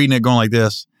was reading it going like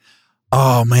this.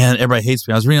 Oh man, everybody hates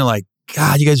me. I was reading it like,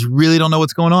 God, you guys really don't know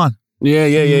what's going on. Yeah.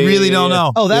 You really don't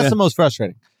know. Oh, that's the most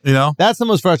frustrating. You know? That's the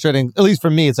most frustrating, at least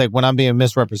for me. It's like when I'm being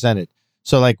misrepresented.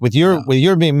 So like with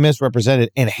your being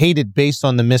misrepresented and hated based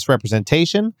on the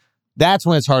misrepresentation, that's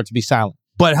when it's hard to be silent.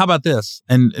 But how about this?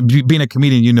 And being a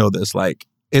comedian, you know this. Like,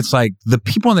 it's like the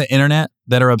people on the internet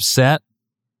that are upset,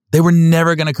 they were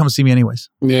never going to come see me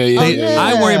anyways. Yeah.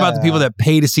 I worry about the people that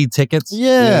pay to see tickets.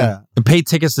 Yeah. Pay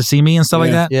tickets to see me and stuff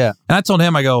like that. Yeah. And I told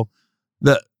him, I go,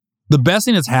 the best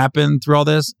thing that's happened through all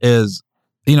this is,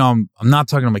 you know, I'm not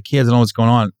talking to my kids. I know what's going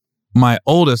on. My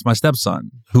oldest, my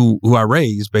stepson, who I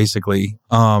raised, basically,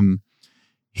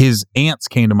 his aunts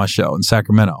came to my show in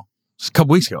Sacramento just a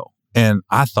couple weeks ago. And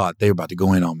I thought they were about to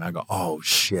go in on me. I go, oh,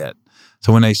 shit.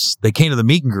 So when they came to the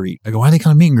meet and greet, I go, why did they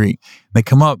come to meet and greet? And they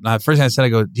come up. And first thing I said, I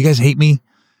go, do you guys hate me?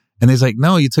 And they's like,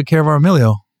 no, you took care of our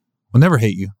Emilio. We'll never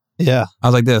hate you. Yeah. I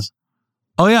was like this.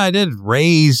 Oh, yeah, I did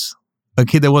raise a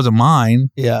kid that wasn't mine.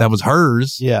 Yeah. That was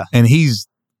hers. Yeah. And he's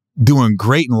doing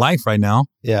great in life right now.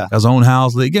 Yeah. Got his own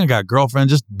house. Again, got a girlfriend,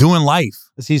 just doing life.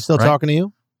 Is he still talking to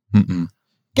you? Mm-mm.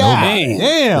 God man.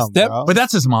 damn. Step- bro. But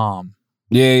that's his mom.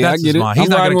 Yeah, That's I get his it. mom. He's I'm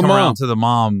not riding going to with come mom. around to the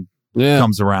mom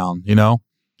comes around, you know?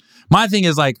 My thing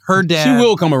is like her dad. She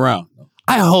will come around.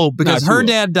 I hope, because Nah, her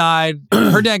dad died.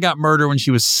 Her dad got murdered when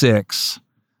she was 6.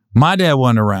 My dad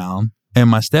wasn't around, and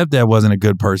my stepdad wasn't a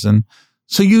good person.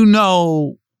 So you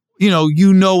know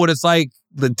what it's like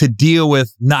to deal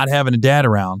with not having a dad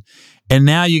around. And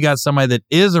now you got somebody that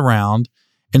is around,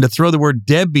 and to throw the word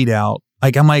deadbeat out,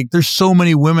 like I'm like, there's so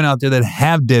many women out there that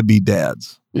have deadbeat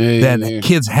dads.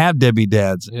 Kids have deadbeat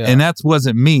dads. Yeah. And that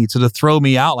wasn't me. So to throw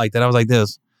me out like that, I was like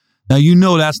this. Now you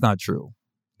know that's not true.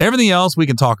 Everything else we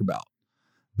can talk about.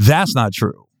 That's not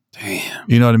true. Damn.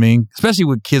 You know what I mean? Especially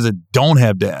with kids that don't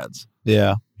have dads.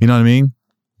 Yeah. You know what I mean?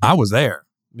 I was there.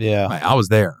 Yeah. Like, I was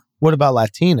there. What about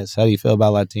Latinas? How do you feel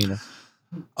about Latinas?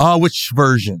 Which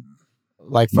version?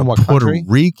 Like from what Puerto country?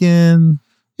 Rican.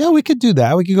 Yeah, we could do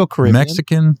that. We could go Caribbean.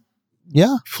 Mexican.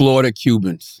 Yeah. Florida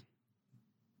Cubans.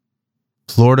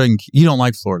 Florida. You don't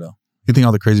like Florida. You think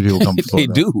all the crazy people come from They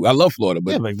Florida? do. I love Florida,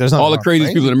 but, but there's all the nothing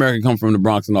craziest people in America come from the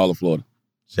Bronx and all of Florida.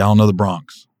 See, I don't know the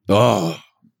Bronx. Oh.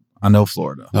 I know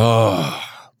Florida. Oh.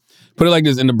 Put it like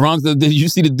this. In the Bronx, did you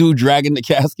see the dude dragging the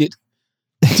casket?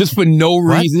 Just for no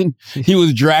reason. He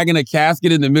was dragging a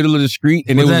casket in the middle of the street.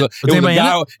 And it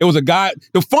was a guy.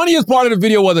 The funniest part of the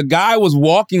video was a guy was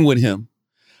walking with him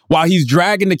while he's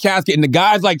dragging the casket, and the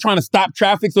guy's like trying to stop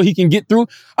traffic so he can get through.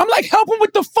 I'm like, help him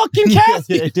with the fucking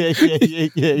casket.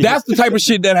 That's the type of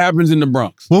shit that happens in the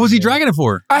Bronx. What was he dragging it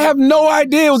for? I have no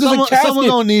idea. It was just a casket. Someone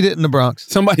gonna need it in the Bronx.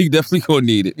 Somebody definitely gonna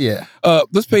need it. Yeah.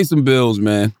 Let's pay some bills,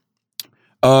 man.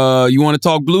 You want to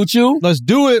talk Blue Chew? Let's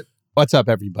do it. What's up,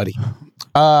 everybody?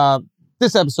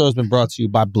 This episode has been brought to you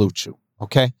by Blue Chew,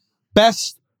 okay?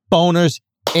 Best boners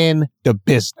in the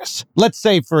business. Let's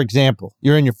say, for example,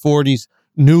 you're in your 40s,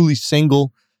 newly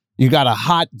single, you got a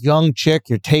hot young chick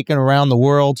you're taking around the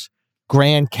world,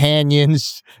 Grand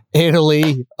Canyons,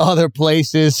 Italy, other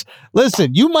places.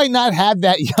 Listen, you might not have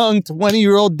that young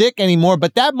 20-year-old dick anymore,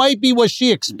 but that might be what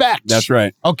she expects. That's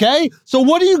right. Okay? So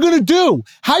what are you going to do?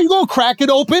 How are you going to crack it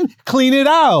open? Clean it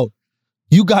out.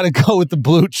 You got to go with the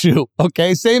Blue Chew,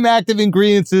 okay? Same active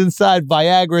ingredients inside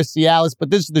Viagra, Cialis, but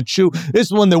this is the Chew. This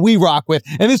is one that we rock with.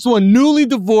 And this one, newly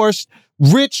divorced,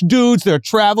 rich dudes that are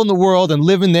traveling the world and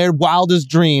living their wildest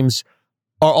dreams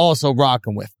are also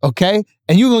rocking with, okay?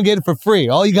 And you're going to get it for free.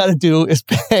 All you got to do is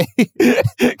pay.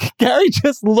 Gary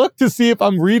just looked to see if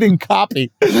I'm reading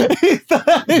copy. He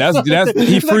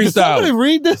freestyled. Somebody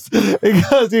read this? He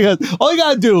goes, all you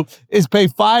got to do is pay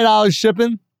 $5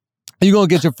 shipping. You're going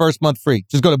to get your first month free.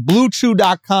 Just go to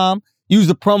bluechew.com, use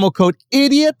the promo code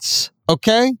IDIOTS,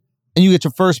 okay? And you get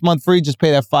your first month free. Just pay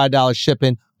that $5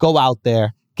 shipping. Go out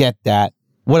there, get that.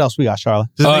 What else we got, Charlotte?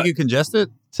 Does it make you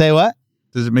congested? Say what?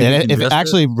 Does it make you congested? If it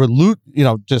actually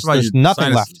just there's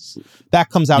nothing left. That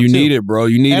comes out You too. need it, bro.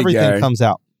 You need Everything it, Gary. comes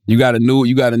out. You got a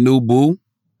new boo.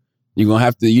 You're going to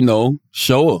have to,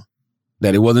 show her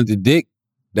that it wasn't the dick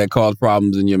that caused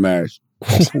problems in your marriage.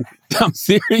 I'm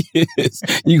serious.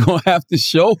 You're going to have to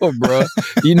show her, bro.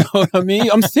 You know what I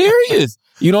mean? I'm serious.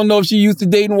 You don't know if she used to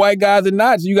dating white guys or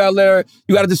not. So you got to let her,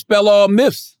 you got to dispel all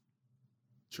myths.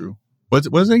 True. What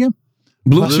is it again?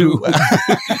 Blue Chew.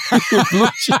 Blue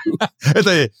Chew.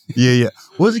 Yeah.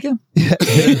 What is it again?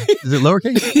 Is it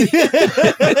lowercase?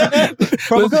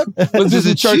 Let's do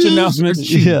some church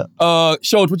announcements. Yeah.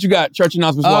 Schultz, what you got? Church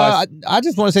announcements wise. I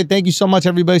just want to say thank you so much,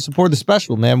 everybody. Support the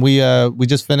special, man. We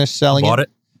just finished selling Bought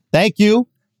it. Thank you.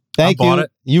 Thank you. Bought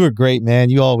it. You were great, man.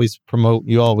 You always promote.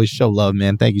 You always show love,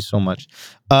 man. Thank you so much.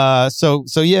 So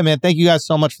yeah, man. Thank you guys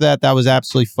so much for that. That was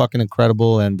absolutely fucking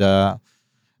incredible, and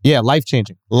yeah, life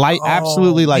changing.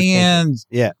 Absolutely life changing.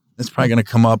 Yeah, it's probably gonna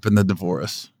come up in the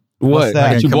divorce. What?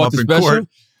 That? You bought the special?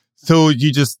 So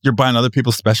you're buying other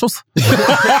people's specials?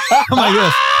 I'm like,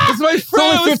 yes. It's my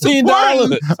friend.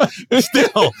 $15.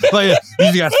 Still, like,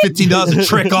 you got $15 to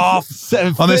trick off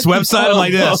on this website. I'm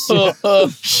like this.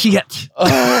 Shit.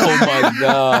 Oh my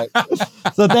God.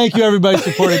 So thank you, everybody, who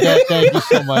supported that. Thank you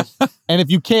so much. And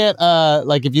if you can't,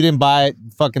 if you didn't buy it,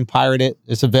 fucking pirate it.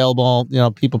 It's available.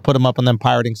 People put them up on them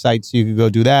pirating sites, so you can go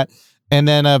do that. And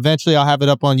then eventually I'll have it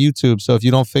up on YouTube. So if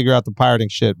you don't figure out the pirating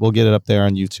shit, we'll get it up there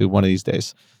on YouTube one of these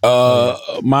days.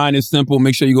 Mine is simple.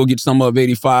 Make sure you go get Summer of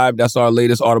 85. That's our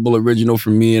latest Audible original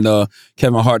from me and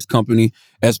Kevin Hart's company,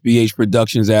 SBH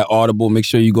Productions at Audible. Make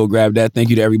sure you go grab that. Thank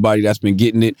you to everybody that's been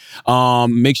getting it.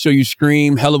 Make sure you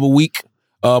scream Hell of a Week.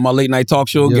 My late night talk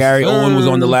show. Yes, Gary sir. Owen was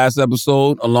on the last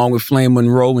episode, along with Flame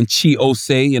Monroe and Chi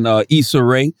Osei and Issa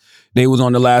Rae. They was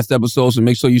on the last episode, so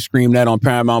make sure you scream that on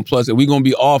Paramount Plus. And we're going to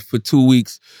be off for 2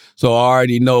 weeks, so I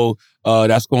already know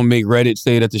that's going to make Reddit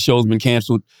say that the show's been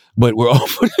canceled. But we're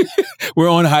off. We're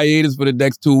on hiatus for the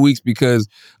next 2 weeks because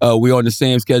we're on the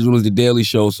same schedule as The Daily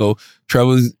Show. So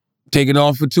Trevor's taking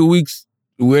off for 2 weeks.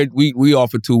 We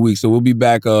off for 2 weeks, so we'll be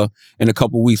back in a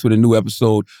couple weeks with a new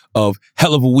episode of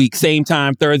Hell of a Week. Same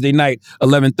time, Thursday night,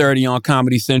 11:30 on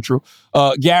Comedy Central.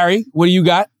 Gary, what do you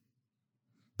got?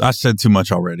 I said too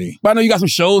much already. But I know you got some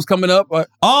shows coming up.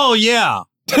 Oh, yeah.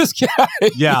 This guy.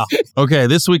 Yeah. Okay,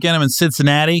 this weekend I'm in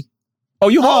Cincinnati. Oh,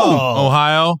 you home.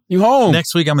 Ohio. You home.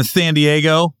 Next week I'm in San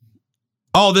Diego.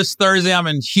 Oh, this Thursday I'm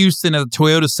in Houston at the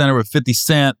Toyota Center with 50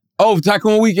 Cent. Oh,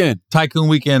 Tycoon Weekend. Tycoon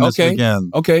Weekend this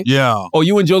weekend. Okay. Yeah. Oh,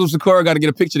 you and Joseph Sikora got to get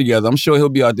a picture together. I'm sure he'll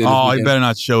be out there this weekend. He better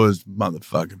not show his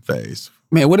motherfucking face.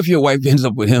 Man, what if your wife ends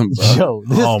up with him, bro? Yo,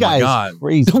 this guy is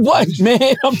crazy. What,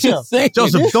 man? I'm just saying.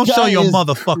 Joseph, don't show your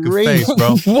motherfucking face,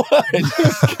 bro. What?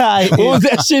 This guy What was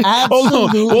that shit? Hold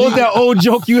on. What was that old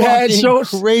joke you had,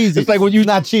 Schultz? Crazy. It's like when you...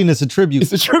 Not cheating, it's a tribute.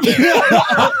 It's a tribute.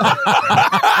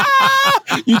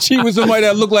 You cheat with somebody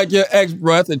that look like your ex,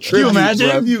 bro. That's a tribute, You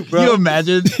imagine? You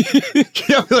imagine?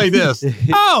 You'll be like this.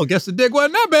 Oh, guess the dick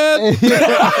wasn't that bad.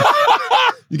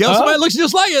 You got somebody that looks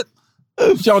just like it.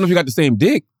 You don't know if you got the same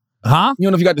dick. Huh? You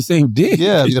don't know if you got the same dick.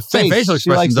 Yeah, the Same face. facial She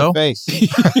likes expressions, though. the face.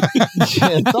 Yeah,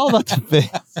 it's all about the face.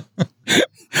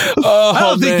 Oh, I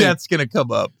don't think man. that's gonna come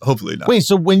up. Hopefully not. Wait,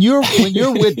 so when you're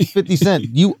with 50 Cent,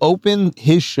 you open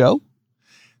his show?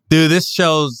 Dude, this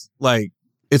show's like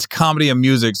it's comedy and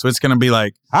music, so it's gonna be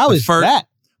like How is that?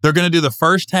 They're gonna do the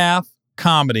first half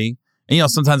comedy,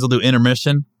 and sometimes they'll do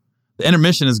intermission. The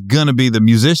intermission is gonna be the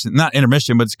musician, not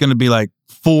intermission, but it's gonna be like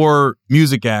 4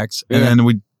 music acts, and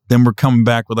then we're coming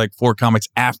back with like 4 comics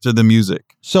after the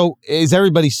music. So is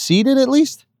everybody seated at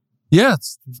least? Yeah,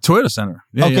 it's the Toyota Center.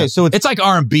 Yeah, Okay, yeah. so it's like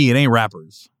R&B. It ain't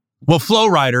rappers. Well, Flow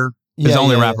Rider is Yeah, the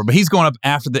only yeah, rapper, but he's going up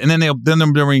after and then they're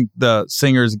doing the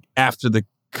singers after the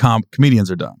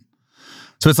comedians are done.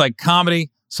 So it's like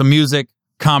comedy, some music,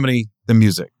 comedy, then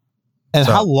music. And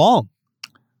So- how long?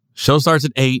 Show starts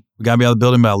at 8. We gotta be out of the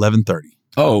building by 11:30.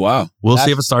 Oh, wow. We'll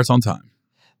see if it starts on time.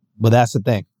 Well, that's the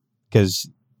thing. Because,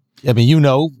 I mean,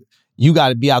 you got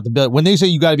to be out the building. When they say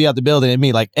you got to be out the building, it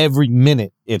means like every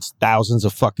minute it's thousands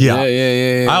of fucking.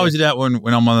 Yeah. I always do that when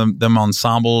I'm on them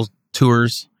ensemble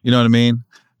tours. You know what I mean?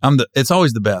 It's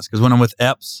always the best because when I'm with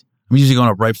Epps, I'm usually going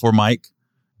up right before Mike,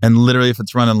 and literally if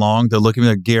it's running long, they'll look at me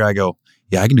like gear. I go,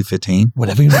 yeah, I can do 15.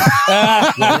 Whatever you need.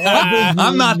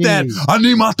 I'm not that. I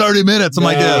need my 30 minutes. I'm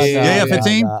like this. Yeah,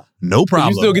 15. No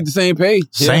problem. You still get the same pay.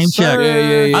 Same check.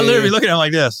 Yeah. I literally look at them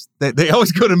like this. They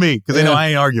always go to me because they know I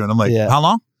ain't arguing. I'm like, how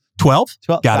long? 12?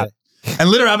 12. Got it. And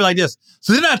literally I'll be like this.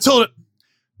 So then I told it,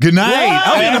 good night.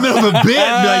 I'll be in the middle of a bit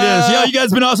and be like this. Yo, you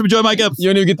guys been awesome. Enjoy my Epps. You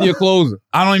don't even get to your closer.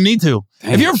 I don't even need to.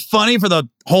 If you're funny for the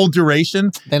whole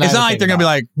duration, it's not like they're going to be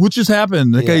like, what just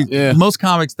happened? Okay, Yeah. Most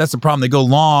comics, that's the problem. They go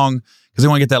long because they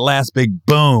want to get that last big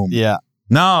boom. Yeah.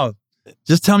 No,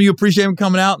 just tell them you appreciate them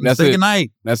coming out and That's say it. good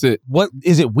night. That's it. What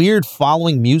is it weird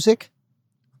following music?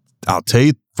 I'll tell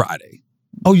you Friday.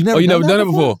 Oh, you never done it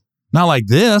before? Not like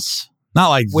this. Not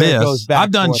like Where it this. goes back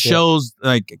I've done forth, yeah. shows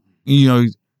like,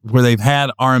 where they've had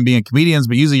R&B and comedians,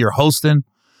 but usually you're hosting.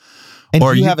 And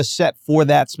Or do you you- have a set for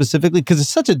that specifically? Because it's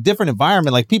such a different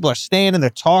environment. Like people are staying and they're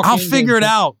talking. I'll figure it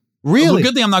out. Really? Well,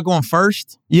 good thing I'm not going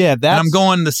first. Yeah, And that's. I'm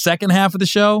going the second half of the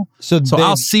show. So then-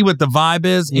 I'll see what the vibe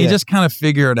is. And you Yeah. just kind of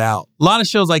figure it out. A lot of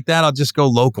shows like that, I'll just go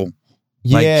local.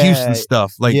 Like yeah, Houston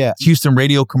stuff. Like Yeah. Houston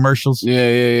radio commercials.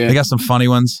 Yeah. They got some funny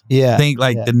ones. Yeah. Think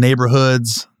like yeah. the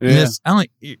neighborhoods. Yeah.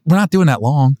 We're not doing that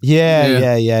long. Yeah.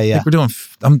 I think we're doing.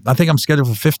 I think I'm scheduled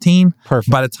for 15.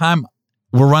 Perfect. By the time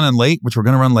we're running late, which we're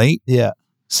going to run late, Yeah.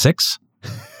 6.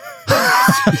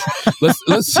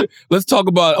 Let's talk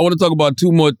about. I want to talk about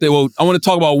 2 more things. Well, I want to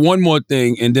talk about 1 more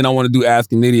thing, and then I want to do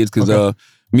Asking Idiots because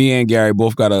me and Gary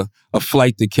both got a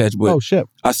flight to catch. But Oh shit.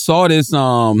 I saw this.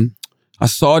 I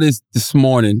saw this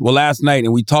morning. Well, last night,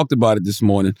 and we talked about it this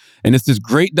morning. And it's this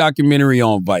great documentary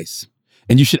on Vice.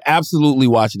 And you should absolutely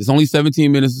watch it. It's only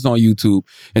 17 minutes. It's on YouTube.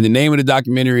 And the name of the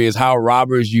documentary is How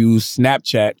Robbers Use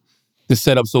Snapchat to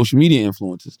Set Up Social Media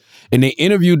Influencers. And they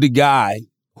interviewed the guy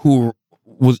who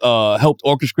was helped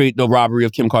orchestrate the robbery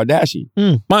of Kim Kardashian.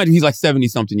 Mind you, he's like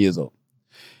 70-something years old.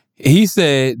 He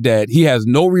said that he has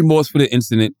no remorse for the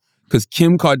incident because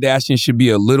Kim Kardashian should be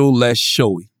a little less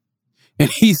showy. And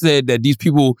he said that these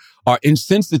people are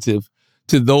insensitive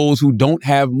to those who don't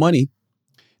have money.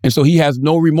 And so he has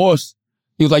no remorse.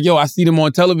 He was like, yo, I see them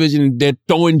on television and they're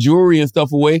throwing jewelry and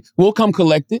stuff away. We'll come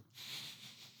collect it.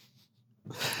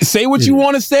 Say what you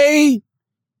want to say.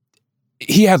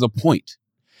 He has a point.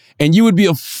 And you would be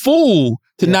a fool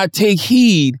to not take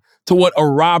heed to what a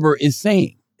robber is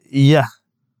saying. Yeah.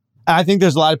 I think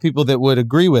there's a lot of people that would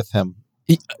agree with him.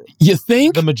 You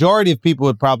think? The majority of people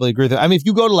would probably agree with him. I mean, if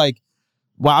you go to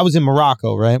I was in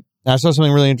Morocco, right? And I saw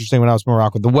something really interesting when I was in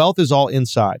Morocco. The wealth is all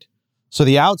inside. So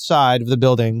the outside of the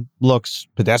building looks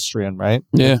pedestrian, right?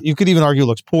 Yeah. You could even argue it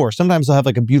looks poor. Sometimes they'll have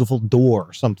like a beautiful door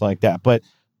or something like that. But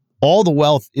all the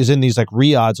wealth is in these like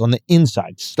riads on the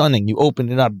inside. Stunning. You open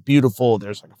it up, beautiful.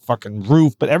 There's like a fucking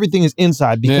roof, but everything is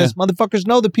inside because motherfuckers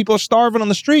know that people are starving on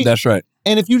the street. That's right.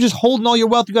 And if you're just holding all your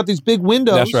wealth, you got these big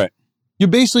windows. That's right. You're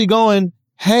basically going,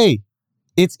 hey,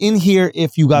 it's in here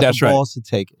if you got the balls to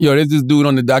take it. Yo, there's this dude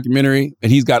on the documentary,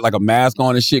 and he's got like a mask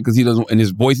on and shit because he doesn't, and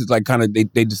his voice is like kind of,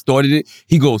 they distorted it.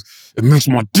 He goes, it makes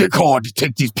my dick hard to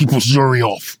take these people's jewelry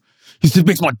off. He said, it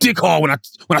makes my dick hard when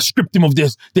I strip them of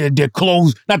their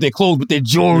clothes, not their clothes, but their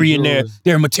jewelry and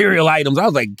their material items. I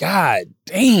was like, God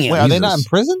damn. Wait, are they not in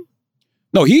prison?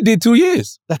 No, he did 2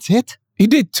 years. That's it? He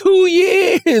did 2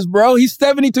 years, bro. He's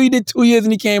 72. He did 2 years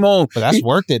and he came home. But that's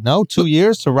worth it, no? 2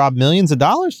 years to rob millions of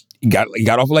dollars? He got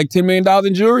off with like $10 million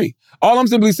in jewelry. All I'm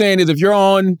simply saying is if you're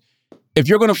going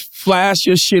to flash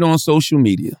your shit on social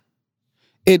media,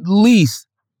 at least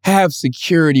have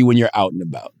security when you're out and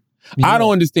about. Yeah. I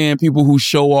don't understand people who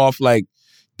show off like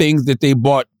things that they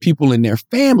bought people in their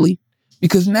family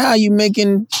because now you're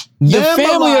making your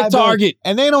family a target.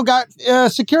 And they don't got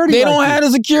security. They don't have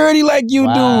the security like you do.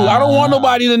 I don't want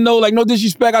nobody to know, like, no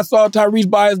disrespect. I saw Tyrese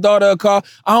buy his daughter a car.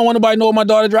 I don't want nobody to know what my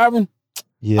daughter driving.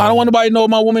 Yeah. I don't want nobody to know what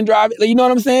my woman driving. Like, you know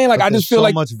what I'm saying? Like, I just feel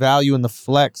like so much value in the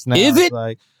flex now. Is it?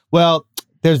 Like, well,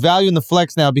 there's value in the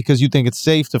flex now because you think it's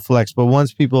safe to flex. But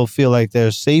once people feel like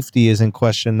their safety is in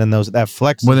question, then that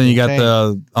flex. Well, then you got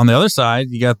on the other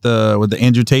side, you got with the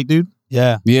Andrew Tate dude.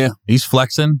 Yeah. Yeah. He's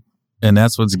flexing. And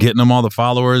that's what's getting him all the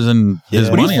follers and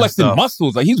his money. But he's flexing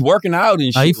muscles. Like, he's working out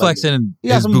and shit. He's flexing he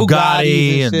has his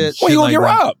Bugatti and shit. Well, he gonna get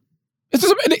robbed. It's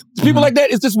just people like that.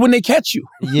 It's just when they catch you.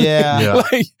 Yeah.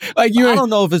 like you. I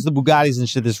don't know if it's the Bugattis and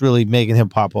shit that's really making him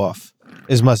pop off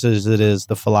as much as it is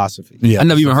the philosophy. Yeah. I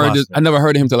never even heard this. I never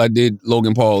heard of him till I did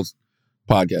Logan Paul's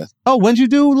podcast. Oh, when'd you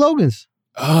do Logan's?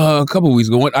 A couple of weeks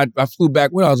ago. When I flew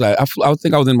back. Where I was at? I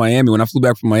think I was in Miami. When I flew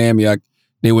back from Miami,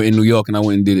 they were in New York and I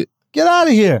went and did it. Get out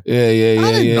of here. Yeah.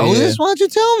 I didn't know this. Why don't you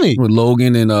tell me? With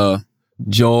Logan and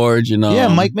George and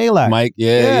Mike Malak. Mike,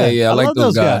 yeah. I like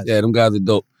those guys. Yeah, them guys are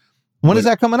dope. When is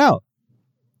that coming out?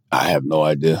 I have no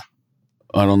idea.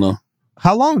 I don't know.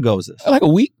 How long ago was this? Like a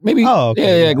week, maybe. Oh,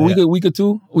 okay. Yeah, a week or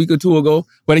two ago.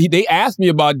 But they asked me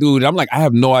about dude. I'm like, I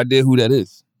have no idea who that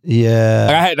is.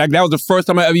 Yeah. That was the first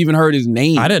time I ever even heard his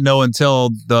name. I didn't know until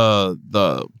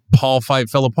the Paul fight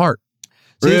fell apart.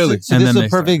 Really? So this is a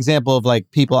perfect example of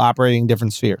like people operating in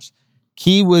different spheres.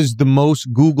 He was the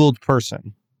most Googled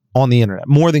person on the internet,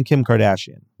 more than Kim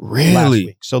Kardashian. Really? Last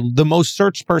week. So the most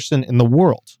searched person in the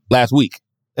world. Last week.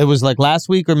 It was like last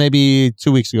week or maybe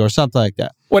 2 weeks ago or something like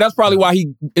that. Well, that's probably why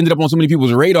he ended up on so many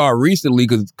people's radar recently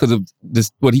because of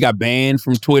this. He got banned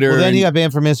from Twitter. Well, then he got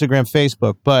banned from Instagram,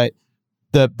 Facebook. But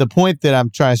the point that I'm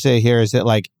trying to say here is that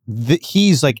like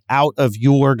he's like out of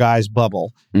your guys'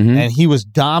 bubble, and he was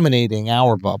dominating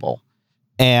our bubble,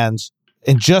 and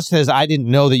just as I didn't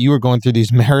know that you were going through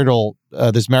these marital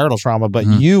trauma, but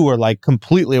you were like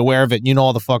completely aware of it. And you know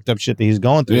all the fucked up shit that he's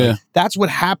going through. Yeah. Like, that's what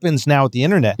happens now with the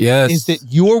internet. Yes. Is that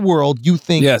your world you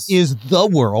think is the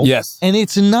world. Yes. And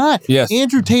it's not. Yes.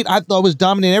 Andrew Tate, I thought was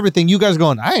dominating everything. You guys are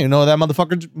going, I didn't know that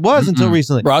motherfucker was until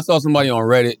recently. Bro, I saw somebody on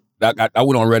Reddit. I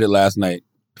went on Reddit last night.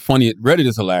 Funny, Reddit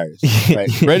is hilarious. Right?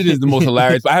 Reddit is the most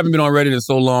hilarious. I haven't been on Reddit in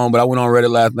so long, but I went on Reddit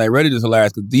last night. Reddit is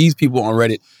hilarious because these people on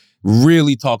Reddit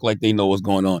really talk like they know what's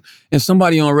going on. And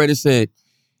somebody on Reddit said,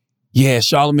 yeah,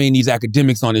 Charlamagne needs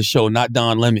academics on his show, not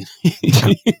Don Lemon.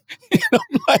 I'm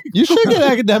like, you should get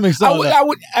academics on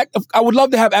I would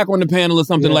love to have Ak on the panel or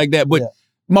something like that. But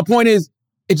my point is,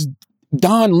 it's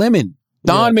Don Lemon.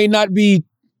 Don may not be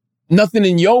nothing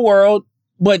in your world,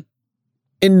 but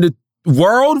in the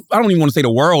world, I don't even want to say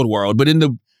the world, but in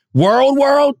the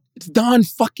world, it's Don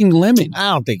fucking Lemon.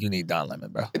 I don't think you need Don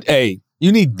Lemon, bro. Hey.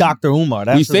 You need Dr. Umar.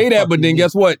 That's we say that, but then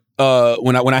guess what?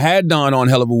 When I had Don on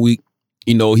Hell of a Week,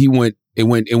 you know, it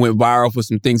went viral for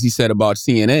some things he said about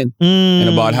CNN and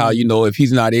about how, you know, if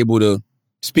he's not able to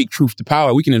speak truth to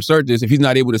power, we can insert this. If he's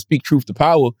not able to speak truth to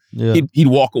power, he'd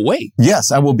walk away.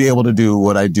 Yes, I will be able to do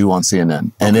what I do on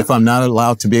CNN. And if I'm not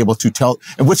allowed to be able to tell,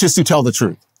 which is to tell the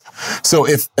truth. So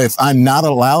if I'm not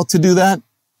allowed to do that,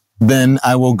 then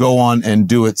I will go on and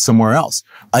do it somewhere else.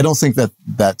 I don't think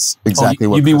that's exactly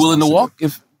what you'd be willing to walk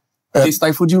if they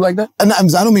stifled you like that? And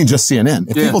I don't mean just CNN.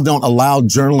 If people don't allow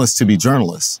journalists to be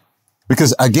journalists,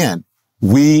 because again,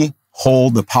 we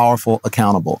hold the powerful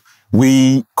accountable.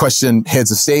 We question heads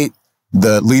of state,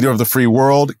 the leader of the free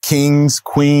world, kings,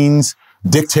 queens,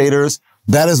 dictators.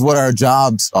 That is what our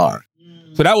jobs are.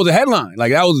 So that was a headline.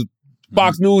 Like that was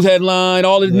Fox News headline,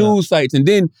 all the news sites. And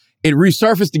then it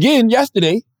resurfaced again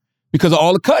yesterday because of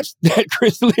all the cuts that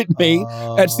Chris Litt made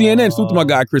at CNN. Salute to my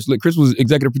guy, Chris Litt. Chris was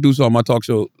executive producer on my talk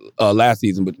show last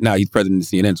season, but now he's president of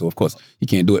CNN, so of course he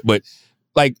can't do it. But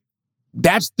like,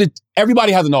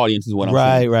 everybody has an audience is what I'm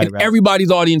saying. Right.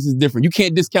 Everybody's audience is different. You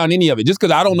can't discount any of it. Just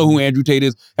because I don't know who Andrew Tate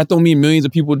is, that don't mean millions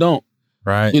of people don't.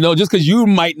 Right. You know, just because you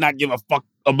might not give a fuck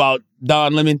about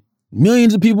Don Lemon,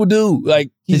 millions of people do.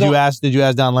 Like, Did you ask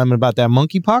Don Lemon about that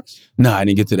monkeypox? No, I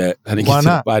didn't get to that. I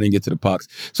didn't get to the pox.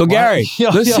 So Why? Gary,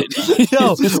 listen.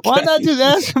 Yo, why not just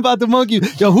ask about the monkey?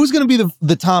 Yo, who's gonna be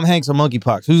the Tom Hanks of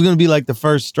monkeypox? Who's gonna be like the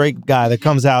first straight guy that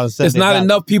comes out and says it's not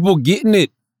enough people getting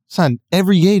it? Son,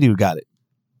 every gay dude got it.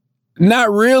 Not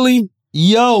really.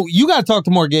 Yo, you gotta talk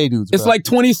to more gay dudes. It's bro. like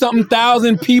 20-something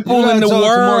thousand people in the talk to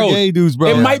world. more gay dudes, bro.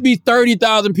 It might be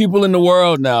 30,000 people in the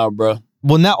world now, bro.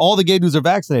 Well, now all the gay dudes are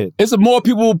vaccinated. It's more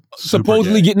people Super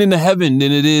supposedly gay. getting into heaven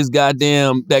than it is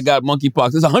goddamn that got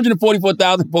monkeypox. There's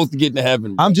 144,000 supposed to get into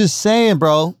heaven, bro. I'm just saying,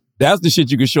 bro. That's the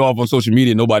shit you can show off on social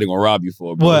media. Nobody gonna rob you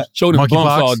for, bro. What? Show them Monkeypox?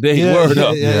 bumps all day. Yeah, Word yeah,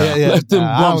 up. Yeah. Let them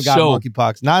I bumps don't got show.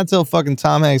 monkeypox. Not until fucking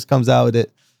Tom Hanks comes out with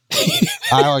it.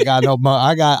 I don't got no.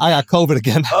 I got COVID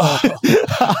again.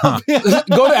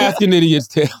 Go to Asking Idiots,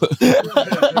 Taylor.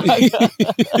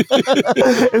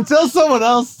 Until someone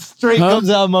else straight comes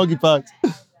out with monkeypox.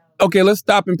 Okay, let's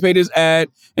stop and pay this ad,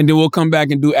 and then we'll come back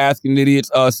and do Asking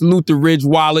Idiots. Salute the Ridge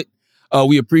Wallet.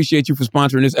 We appreciate you for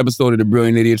sponsoring this episode of The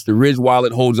Brilliant Idiots. The Ridge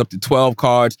Wallet holds up to 12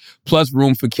 cards, plus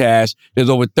room for cash. There's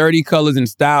over 30 colors and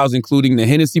styles, including the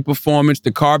Hennessy Performance,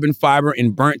 the Carbon Fiber,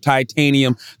 and Burnt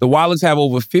Titanium. The wallets have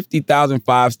over 50,000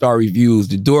 five-star reviews.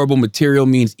 The durable material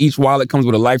means each wallet comes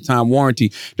with a lifetime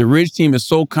warranty. The Ridge team is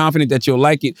so confident that you'll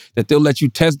like it that they'll let you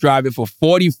test drive it for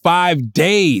 45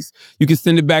 days. You can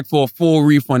send it back for a full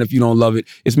refund if you don't love it.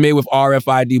 It's made with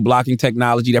RFID blocking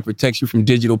technology that protects you from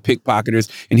digital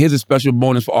pickpocketers. And here's a special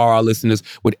bonus for all our listeners.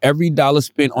 With every dollar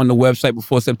spent on the website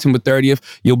before September 30th,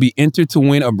 you'll be entered to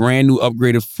win a brand new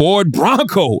upgraded Ford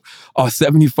Bronco or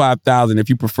 $75,000 if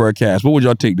you prefer cash. What would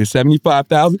y'all take, the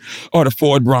 $75,000 or the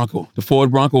Ford Bronco? The Ford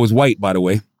Bronco is white, by the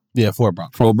way. Yeah, Ford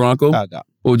Bronco. Ford Bronco? Without a doubt.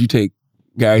 What would you take,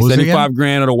 Gary? What was it 75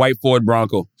 grand or the white Ford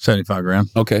Bronco? 75 grand.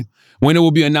 Okay. When it will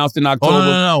be announced in Oh, October?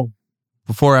 no.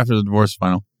 Before or after the divorce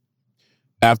final?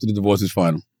 After the divorce is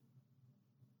final.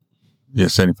 Yeah,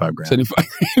 75 grand. 75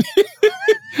 grand.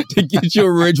 To get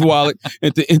your Ridge wallet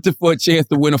and to enter for a chance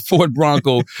to win a Ford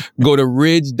Bronco, go to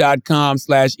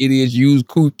ridge.com/idiots. Use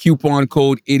coupon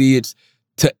code idiots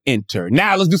to enter.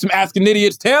 Now let's do some Asking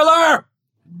Idiots. Taylor!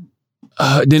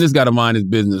 Dennis got to mind his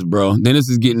business, bro. Dennis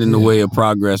is getting in the way of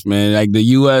progress, man. Like, the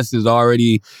U.S. is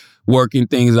already working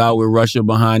things out with Russia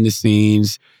behind the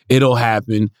scenes. It'll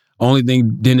happen. Only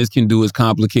thing Dennis can do is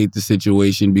complicate the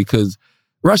situation because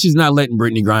Russia's not letting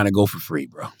Brittany Griner go for free,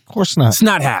 bro. Of course not. It's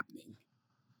not happening.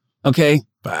 Okay?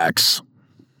 Facts.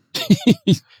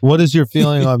 What is your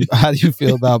feeling on? How do you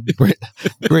feel about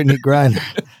Brittany Griner?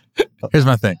 Here's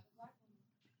my thing.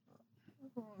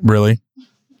 Really?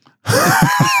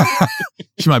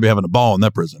 She might be having a ball in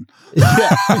that prison.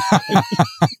 Yeah.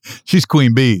 She's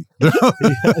Queen Bee.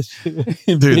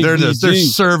 Dude, they're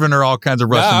serving her all kinds of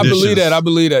Russian I dishes. believe that. I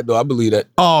believe that, though. I believe that.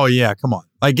 Oh, yeah. Come on.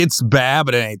 Like, it's bad,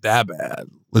 but it ain't that bad.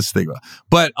 Let's think about it.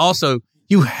 But also,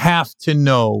 you have to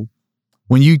know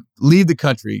when you leave the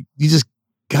country, you just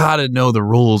got to know the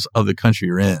rules of the country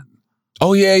you're in.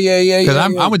 Oh, yeah. Because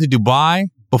I went to Dubai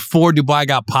before Dubai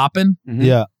got popping. Mm-hmm.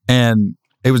 Yeah. And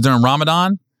it was during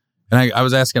Ramadan. And I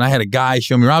was asking, I had a guy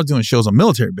show me, I was doing shows on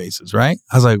military bases, right?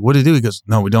 I was like, what do you do? He goes,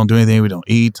 no, we don't do anything. We don't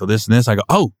eat till this and this. I go,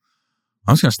 oh,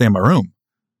 I'm just going to stay in my room.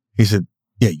 He said,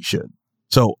 yeah, you should.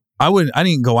 So I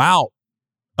didn't go out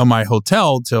of my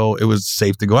hotel till it was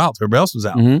safe to go out. Till everybody else was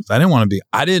out. Mm-hmm. So I didn't want to be,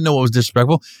 I didn't know what was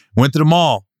disrespectful. Went to the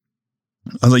mall.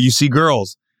 I was like, you see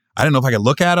girls. I didn't know if I could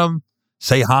look at them,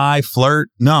 say hi, flirt.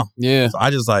 No. Yeah. So I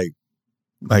just like,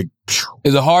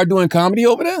 Is it hard doing comedy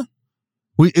over there?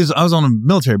 I was on a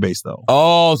military base though.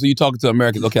 Oh, so you're talking to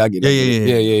Americans. Okay, I get it.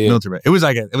 Yeah. Military base. It was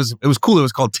like it was cool. It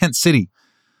was called Tent City.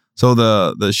 So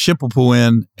the ship will pull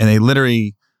in, and they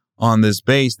literally on this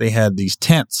base they had these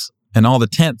tents, and all the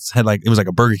tents had it was like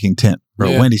a Burger King tent or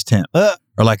a Wendy's tent or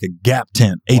like a Gap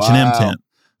tent, H&M tent.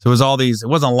 So it was all these. It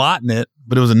wasn't a lot in it,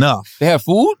 but it was enough. They have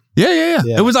food? Yeah.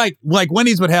 It was like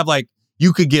Wendy's would have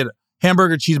you could get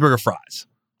hamburger, cheeseburger, fries.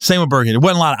 Same with Burger King. There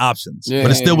wasn't a lot of options, but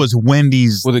it still was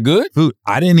Wendy's. Was it good? Food.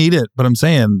 I didn't eat it, but I'm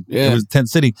saying it was Tent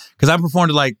City because I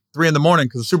performed at 3 a.m.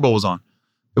 because the Super Bowl was on.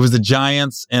 It was the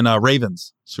Giants and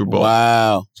Ravens Super Bowl.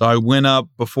 Wow. So I went up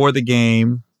before the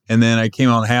game, and then I came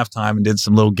out at halftime and did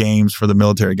some little games for the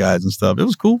military guys and stuff. It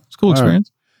was cool. It's a cool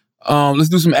experience. Right. Let's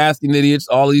do some Asking Idiots.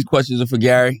 All of these questions are for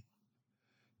Gary.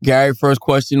 Gary, first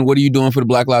question: what are you doing for the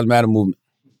Black Lives Matter movement?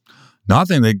 No, I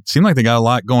think they seem like they got a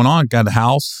lot going on. Got a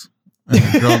house. And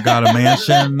the girl got a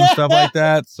mansion and stuff like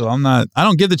that. So I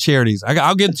don't give to charities.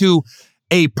 I'll give to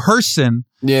a person.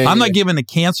 I'm not giving to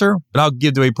cancer, but I'll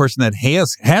give to a person that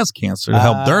has cancer to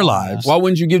help their lives. Why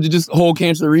wouldn't you give to just whole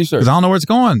cancer research? Because I don't know where it's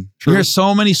going. True. You hear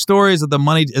so many stories that the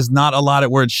money is not allotted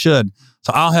where it should.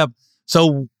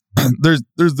 So there's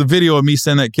the video of me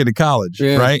sending that kid to college,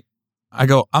 right? I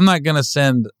go, I'm not gonna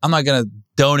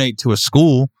donate to a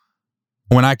school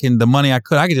when the money I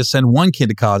could just send one kid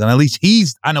to college, and at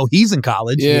least I know he's in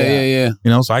college. Yeah. You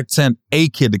know, so I sent a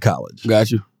kid to college.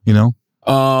 Got you. You know.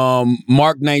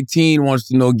 Mark 19 wants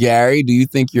to know, Gary, do you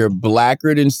think you're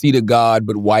blacker than C to God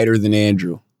but whiter than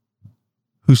Andrew?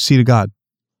 Who's C to God?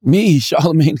 Me,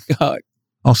 Charlemagne God.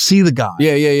 Oh, C to God.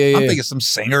 Yeah. I'm thinking some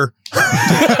singer. C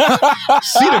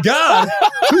to God?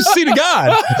 Who's C to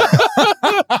God?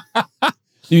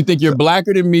 Do you think you're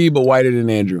blacker than me but whiter than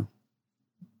Andrew?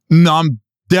 No, I'm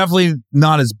definitely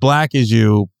not as black as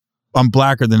you. I'm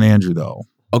blacker than Andrew, though.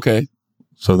 Okay.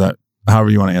 So that, however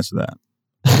you want to answer that.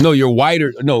 No, you're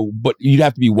whiter. No, but you'd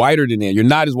have to be whiter than Andrew. You're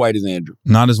not as white as Andrew.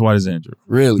 Not as white as Andrew.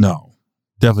 Really? No,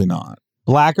 definitely not.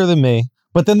 Blacker than me.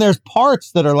 But then there's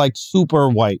parts that are like super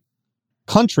white.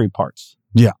 Country parts.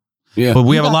 Yeah. But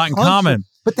we You have a got lot in country. common.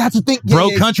 But that's the thing.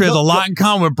 Broke country has a lot in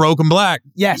common with broken black.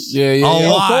 Yes. Yeah.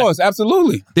 A lot. Of course,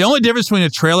 absolutely. The only difference between a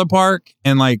trailer park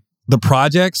and like the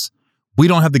projects, we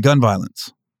don't have the gun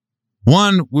violence.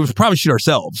 One, we would probably shoot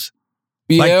ourselves.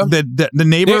 Yeah. Like the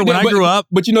neighbor when I grew up.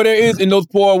 But you know, there is, in those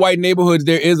poor white neighborhoods,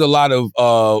 there is a lot of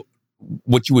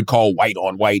what you would call white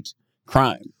on white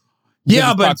crime.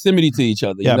 Yeah, but proximity to each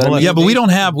other. Yeah, you know what I mean? but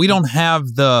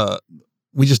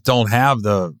we just don't have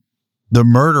the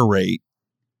murder rate.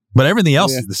 But everything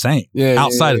else is the same.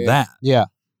 Outside of that. Yeah.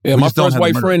 Yeah, We my just don't first have white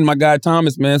the murder. friend, my guy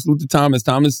Thomas, man, salute to Thomas.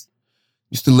 Thomas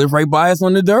used to live right by us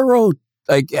on the dirt road.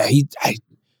 Like,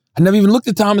 I never even looked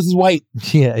at Thomas as white.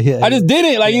 Yeah. I just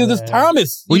didn't. Like, he was just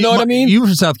Thomas. You know what I mean? You were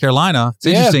from South Carolina. It's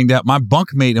interesting that my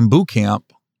bunkmate in boot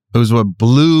camp, it was what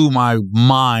blew my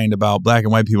mind about black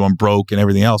and white people and broke and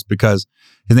everything else, because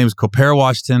his name was Copera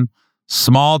Washington,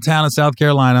 small town in South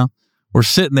Carolina. We're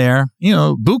sitting there, you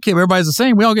know, boot camp, everybody's the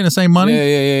same. We all getting the same money.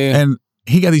 Yeah. And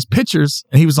he got these pictures,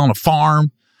 and he was on a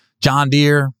farm, John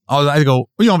Deere. I go,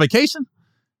 "Are you on vacation?"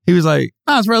 He was like,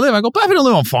 "Nah, that's where I live." I go, "Black people don't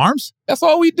live on farms." That's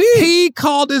all we did. He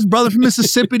called his brother from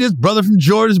Mississippi, this brother from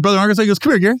Georgia, his brother from Arkansas. He goes,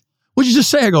 "Come here, Gary. What'd you just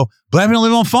say?" I go, "Black people don't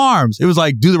live on farms." It was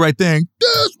like, do the right thing.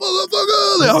 This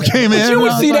motherfucker. They all came in. But you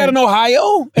would see that in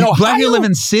Ohio? In Ohio? Black people live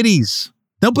in cities.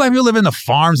 No black people live in the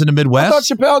farms in the I Midwest.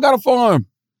 thought Chappelle got a farm.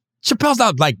 Chappelle's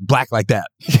not like black like that.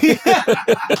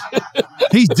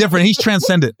 He's different. He's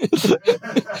transcendent.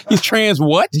 He's trans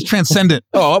what? He's transcendent.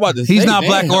 Oh, I'm about to say, He's not damn.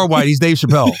 black or white. He's Dave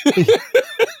Chappelle.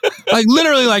 Like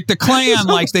literally, like the Klan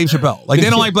likes Dave Chappelle. Like they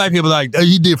don't like black people. Like, oh,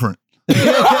 he different. He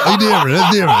different.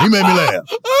 That's different. He made me laugh.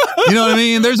 You know what I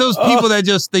mean? There's those people that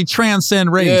just they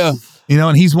transcend race. Yeah. You know,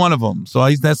 and he's one of them. So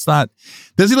that's not.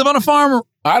 Does he live on a farm?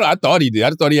 I thought he did. I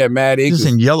just thought he had mad acres.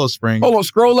 Just in Yellow Spring. Hold on,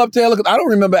 scroll up, Taylor, because I don't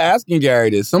remember asking Gary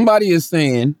this. Somebody is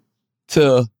saying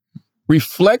to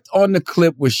reflect on the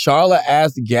clip where Charlotte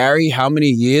asked Gary how many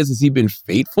years has he been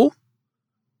faithful?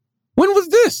 When was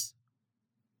this?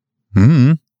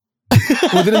 Mm-hmm.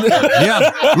 Was it in the-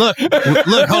 Yeah. Look,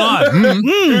 hold on.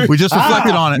 Mm-hmm. We just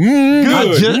reflected on it.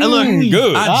 Good.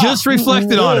 Good. I just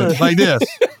reflected on it like this.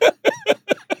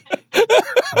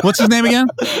 What's his name again?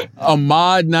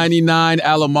 Ahmad 99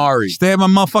 Alamari. Stay at my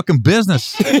motherfucking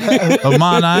business.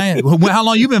 Ahmad, how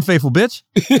long you been faithful, bitch?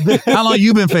 How long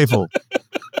you been faithful?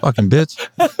 Fucking bitch.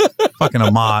 Fucking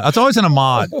Ahmad. It's always an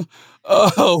Ahmad.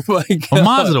 Oh my God.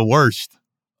 Ahmads are the worst.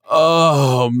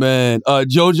 Oh man.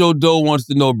 Jojo Doe wants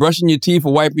to know, brushing your teeth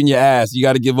or wiping your ass, you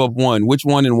got to give up one. Which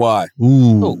one and why?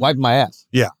 Ooh. Oh, wipe my ass.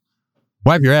 Yeah.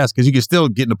 Wipe your ass because you can still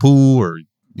get in the pool or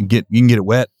you can get it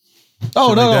wet. Oh,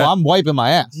 Something no, like that. I'm wiping my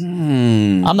ass.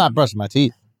 I'm not brushing my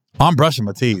teeth. I'm brushing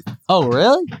my teeth. Oh,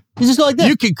 really? You just go like this?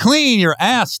 You can clean your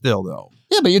ass still, though.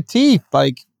 Yeah, but your teeth,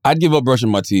 like, I'd give up brushing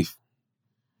my teeth.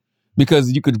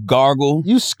 Because you could gargle.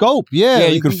 you scope. Yeah. Yeah,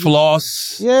 you could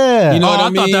floss. Yeah. You know Oh, what I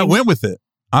I thought mean? that went with it.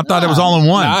 I thought it was all in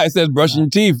one. Nah, it says brushing your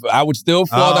teeth. I would still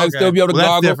floss. Oh, I'd still be able to Well,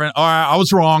 gargle. that's different. All right, I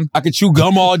was wrong. I could chew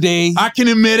gum all day. I can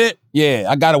admit it. Yeah,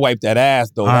 I gotta wipe that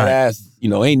ass though. All That right. ass,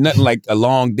 ain't nothing like a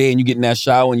long day and you get in that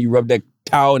shower and you rub that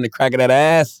towel in the crack of that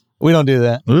ass. We don't do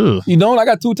that. Ugh. You don't? I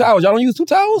got 2 towels. Y'all don't use 2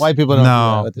 towels? White people don't No.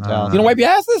 do that with the No, towels. You don't wipe your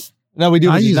asses? No, we do.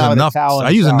 I but use not with a enough. towel and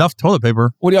I a use towel. enough toilet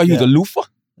paper. What do y'all use? A loofah?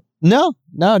 No,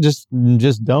 just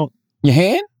don't. Your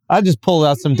hand? I just pull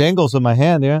out some dangles with my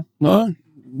hand, yeah. No.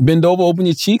 Bend over, open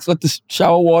your cheeks, let the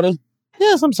shower water.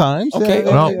 Yeah, sometimes. Okay.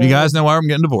 Yeah, Well, yeah, you guys know why I'm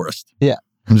getting divorced. Yeah.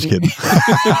 I'm just kidding.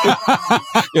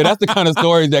 Yeah, that's the kind of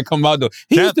stories that come out though.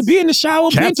 He used to be in the shower,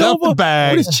 bent over,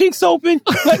 with his cheeks open,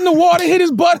 letting the water hit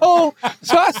his butthole.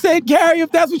 So I said, Gary,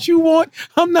 if that's what you want,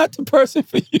 I'm not the person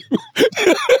for you.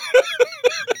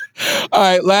 All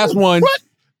right, last one. What?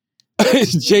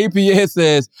 JPS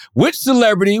says, which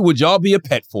celebrity would y'all be a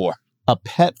pet for? A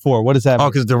pet for? What does that mean? Oh,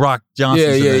 because The Rock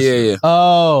Johnson. Yeah.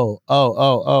 Oh.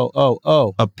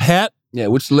 A pet? Yeah,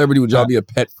 which celebrity would y'all be a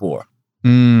pet for?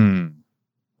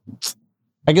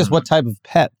 I guess what type of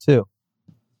pet too?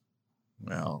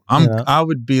 Well, I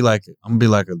would be like a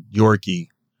Yorkie.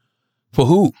 For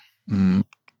who? You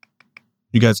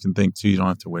guys can think too. You don't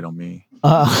have to wait on me.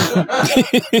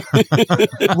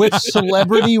 Which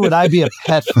celebrity would I be a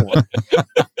pet for?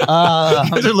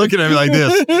 They're looking at me like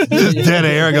this. Just dead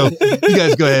air. I go, you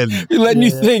guys go ahead. You're letting you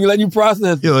think, letting you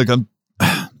process. Yeah, look, I'm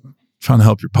trying to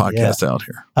help your podcast out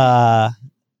here.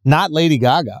 Not Lady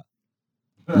Gaga.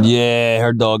 Yeah,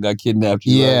 her dog got kidnapped.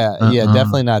 Yeah,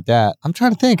 definitely not that. I'm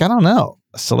trying to think. I don't know.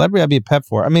 A celebrity I'd be a pet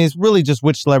for. I mean, it's really just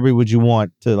which celebrity would you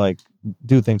want to like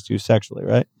do things to you sexually,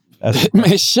 right?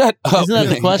 Man, shut up. Isn't that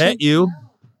the question? Pet you?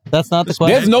 That's not the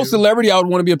question. There's no celebrity I would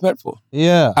want to be a pet for.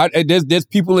 Yeah. There's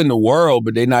people in the world,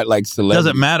 but they're not like celebrities.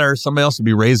 Doesn't matter. Somebody else would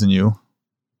be raising you.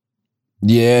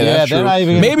 Yeah, that's they're true. not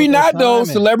even Maybe not though. in.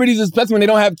 Celebrities, especially when they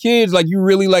don't have kids, like you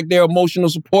really like their emotional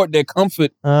support, their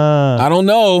comfort. I don't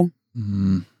know.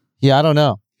 Yeah, I don't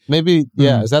know. Maybe,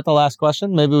 Is that the last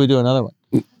question? Maybe we do another one.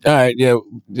 All right, yeah.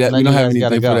 We don't have anything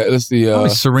for that. Let's see. Probably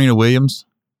Serena Williams.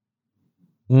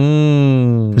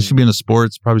 Because she'd be into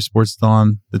sports. Probably sports still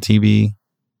on the TV.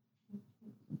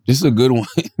 This is a good one.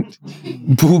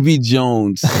 Booby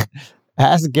Jones.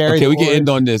 Ask Gary. Okay, we can end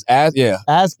on this.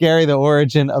 Ask Gary the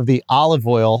origin of the olive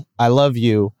oil "I love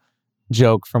you"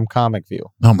 joke from Comic View.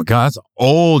 Oh my God, that's an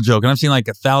old joke, and I've seen like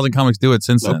 1,000 comics do it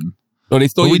since then. Oh, they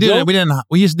stole your joke?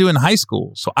 We used to do it in high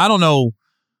school, so I don't know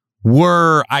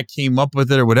where I came up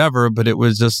with it or whatever, but it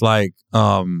was just like,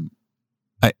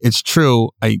 it's true.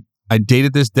 I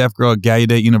dated this deaf girl at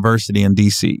Gallaudet University in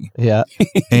DC. Yeah,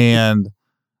 and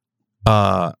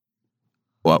I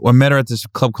met her at this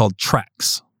club called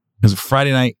Tracks. It was a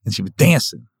Friday night, and she was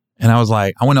dancing, and I was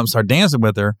like, I went up and started dancing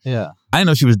with her. Yeah, I didn't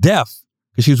know she was deaf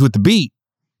because she was with the beat.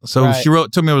 So she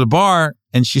took me over to the bar,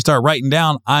 and she started writing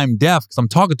down, I'm deaf, because I'm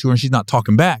talking to her, and she's not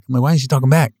talking back. I'm like, why isn't she talking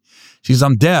back? She goes,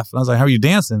 I'm deaf. And I was like, how are you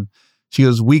dancing? She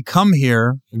goes, we come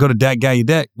here, go to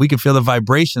Gallaudet, we can feel the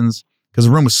vibrations, because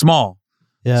the room was small.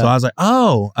 Yeah. So I was like,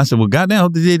 oh. I said, well, goddamn, I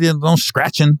hope they did no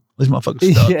scratching. This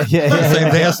motherfucker's stuck. Yeah.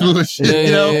 Same dance move and shit,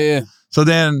 you know? Yeah. So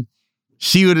then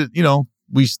she would,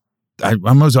 I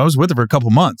was with her for a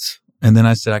couple months. And then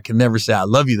I said, I can never say I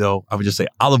love you, though. I would just say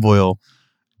olive oil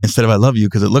instead of I love you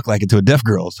because it looked like it to a deaf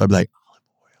girl. So I'd be like,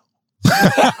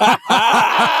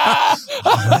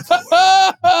 olive oil.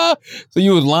 So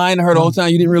you was lying to her the whole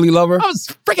time? You didn't really love her? I was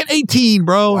freaking 18,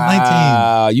 bro.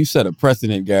 Wow, 19. You set a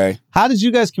precedent, Gary. How did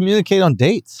you guys communicate on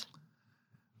dates?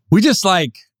 We just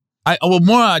like, I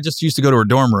just used to go to her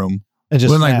dorm room. And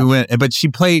just but she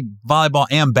played volleyball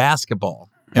and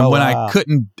basketball. And I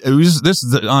couldn't, this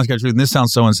is the honest truth, and this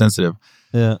sounds so insensitive.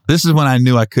 Yeah. This is when I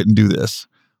knew I couldn't do this.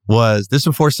 This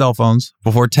before cell phones,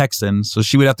 before texting. So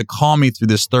she would have to call me through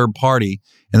this third party,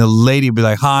 and the lady would be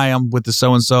like, hi, I'm with the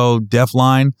so-and-so deaf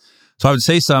line. So I would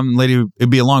say something, lady, it'd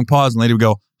be a long pause, and the lady would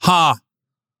go, ha,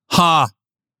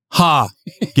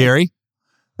 Gary.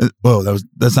 Whoa,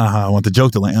 that's not how I want the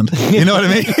joke to land. You know what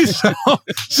I mean?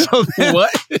 So then,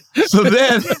 what? So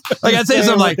then, like I'd say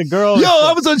something like, yo,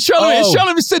 I was on Charlamagne, and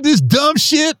Charlamagne said this dumb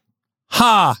shit.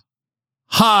 Ha.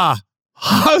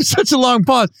 It was such a long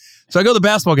pause. So I go to the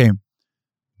basketball game.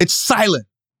 It's silent.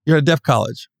 You're at a deaf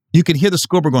college. You can hear the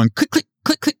scoreboard going click, click,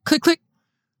 click, click, click, click.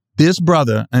 This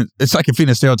brother, and it's like a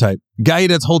Phoenix stereotype.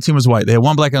 Gallaudet's whole team was white. They had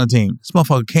one black on the team. This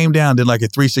motherfucker came down, did like a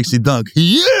 360 dunk.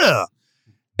 Yeah!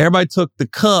 Everybody took the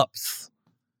cups,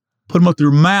 put them up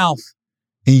their mouth,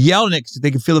 and yelled at it so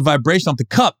they could feel the vibration off the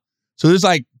cup. So there's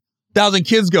like 1,000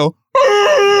 kids go, and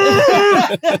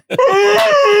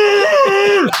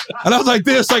I was like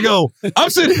this. I'm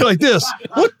sitting here like this.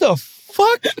 What the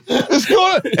fuck is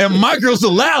going on? And my girl's the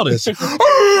loudest.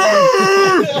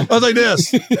 I was like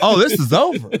this. Oh, this is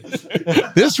over.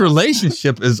 This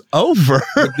relationship is over.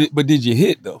 But did you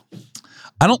hit though?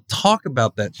 I don't talk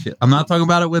about that shit. I'm not talking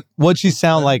about it with. What'd she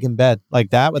sound like in bed?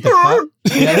 Like that with the cup?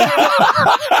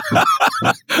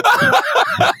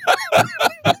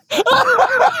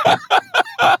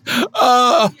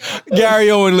 Gary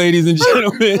Owen, ladies and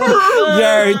gentlemen.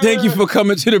 Gary, thank you for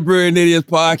coming to the Brilliant Idiots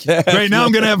podcast. Right now,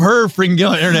 I'm going to have her freaking get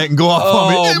on the internet and go off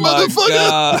on me. Hey,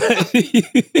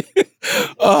 motherfucker.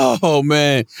 Oh,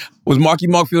 man. Was Marky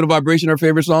Mark Feel the Vibration her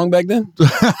favorite song back then?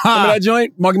 Remember that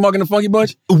joint? Marky Mark and the Funky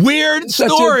Bunch? Weird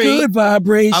Such story. a good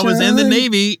vibration. I was in the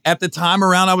Navy at the time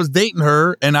around I was dating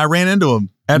her, and I ran into him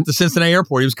at the Cincinnati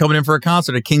airport. He was coming in for a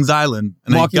concert at Kings Island.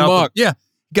 And Marky Mark. Yeah.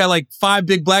 He got like 5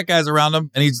 big black guys around him,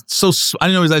 and he's so, I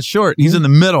didn't know he was that short. He's in the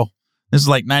middle. This is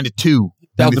like 92.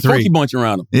 That was the 93. Funky Bunch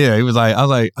around him. Yeah, he was like, I was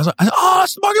like, oh,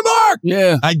 it's Marky Mark.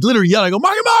 Yeah. I literally yelled, I go,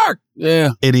 Marky Mark. Yeah.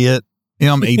 Idiot. You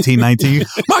know, I'm 18, 19.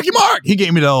 Marky Mark. He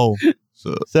gave me the old.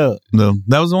 So no,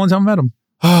 that was the only time I met him.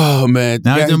 Oh, man.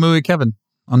 Now he's doing a movie with Kevin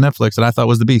on Netflix that I thought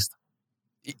was The Beast.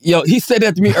 Yo, he said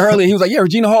that to me earlier. He was like, yeah,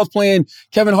 Regina Hall's playing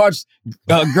Kevin Hart's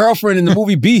girlfriend in the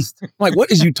movie Beast. I'm like,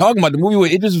 what is you talking about? The movie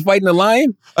where Idris was fighting the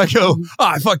lion? I go,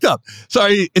 I fucked up.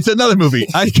 Sorry, it's another movie.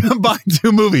 I combined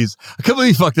 2 movies. I can't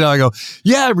believe you fucked it up. I go,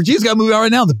 yeah, Regina's got a movie out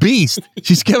right now, The Beast.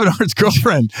 She's Kevin Hart's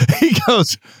girlfriend. He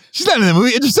goes, she's not in the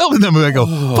movie. Idris Elba's in the movie. I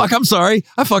go, fuck, I'm sorry.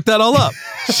 I fucked that all up.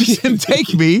 She didn't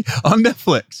take me on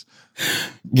Netflix.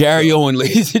 Gary Owen,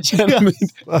 ladies and gentlemen.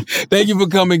 Thank you for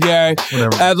coming, Gary.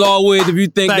 Whatever. As always, if you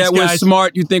think Thanks, that we're guys.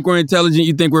 smart, you think we're intelligent,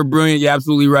 you think we're brilliant, you're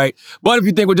absolutely right. But if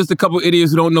you think we're just a couple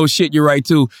idiots who don't know shit, you're right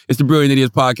too. It's the Brilliant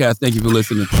Idiots Podcast. Thank you for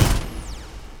listening.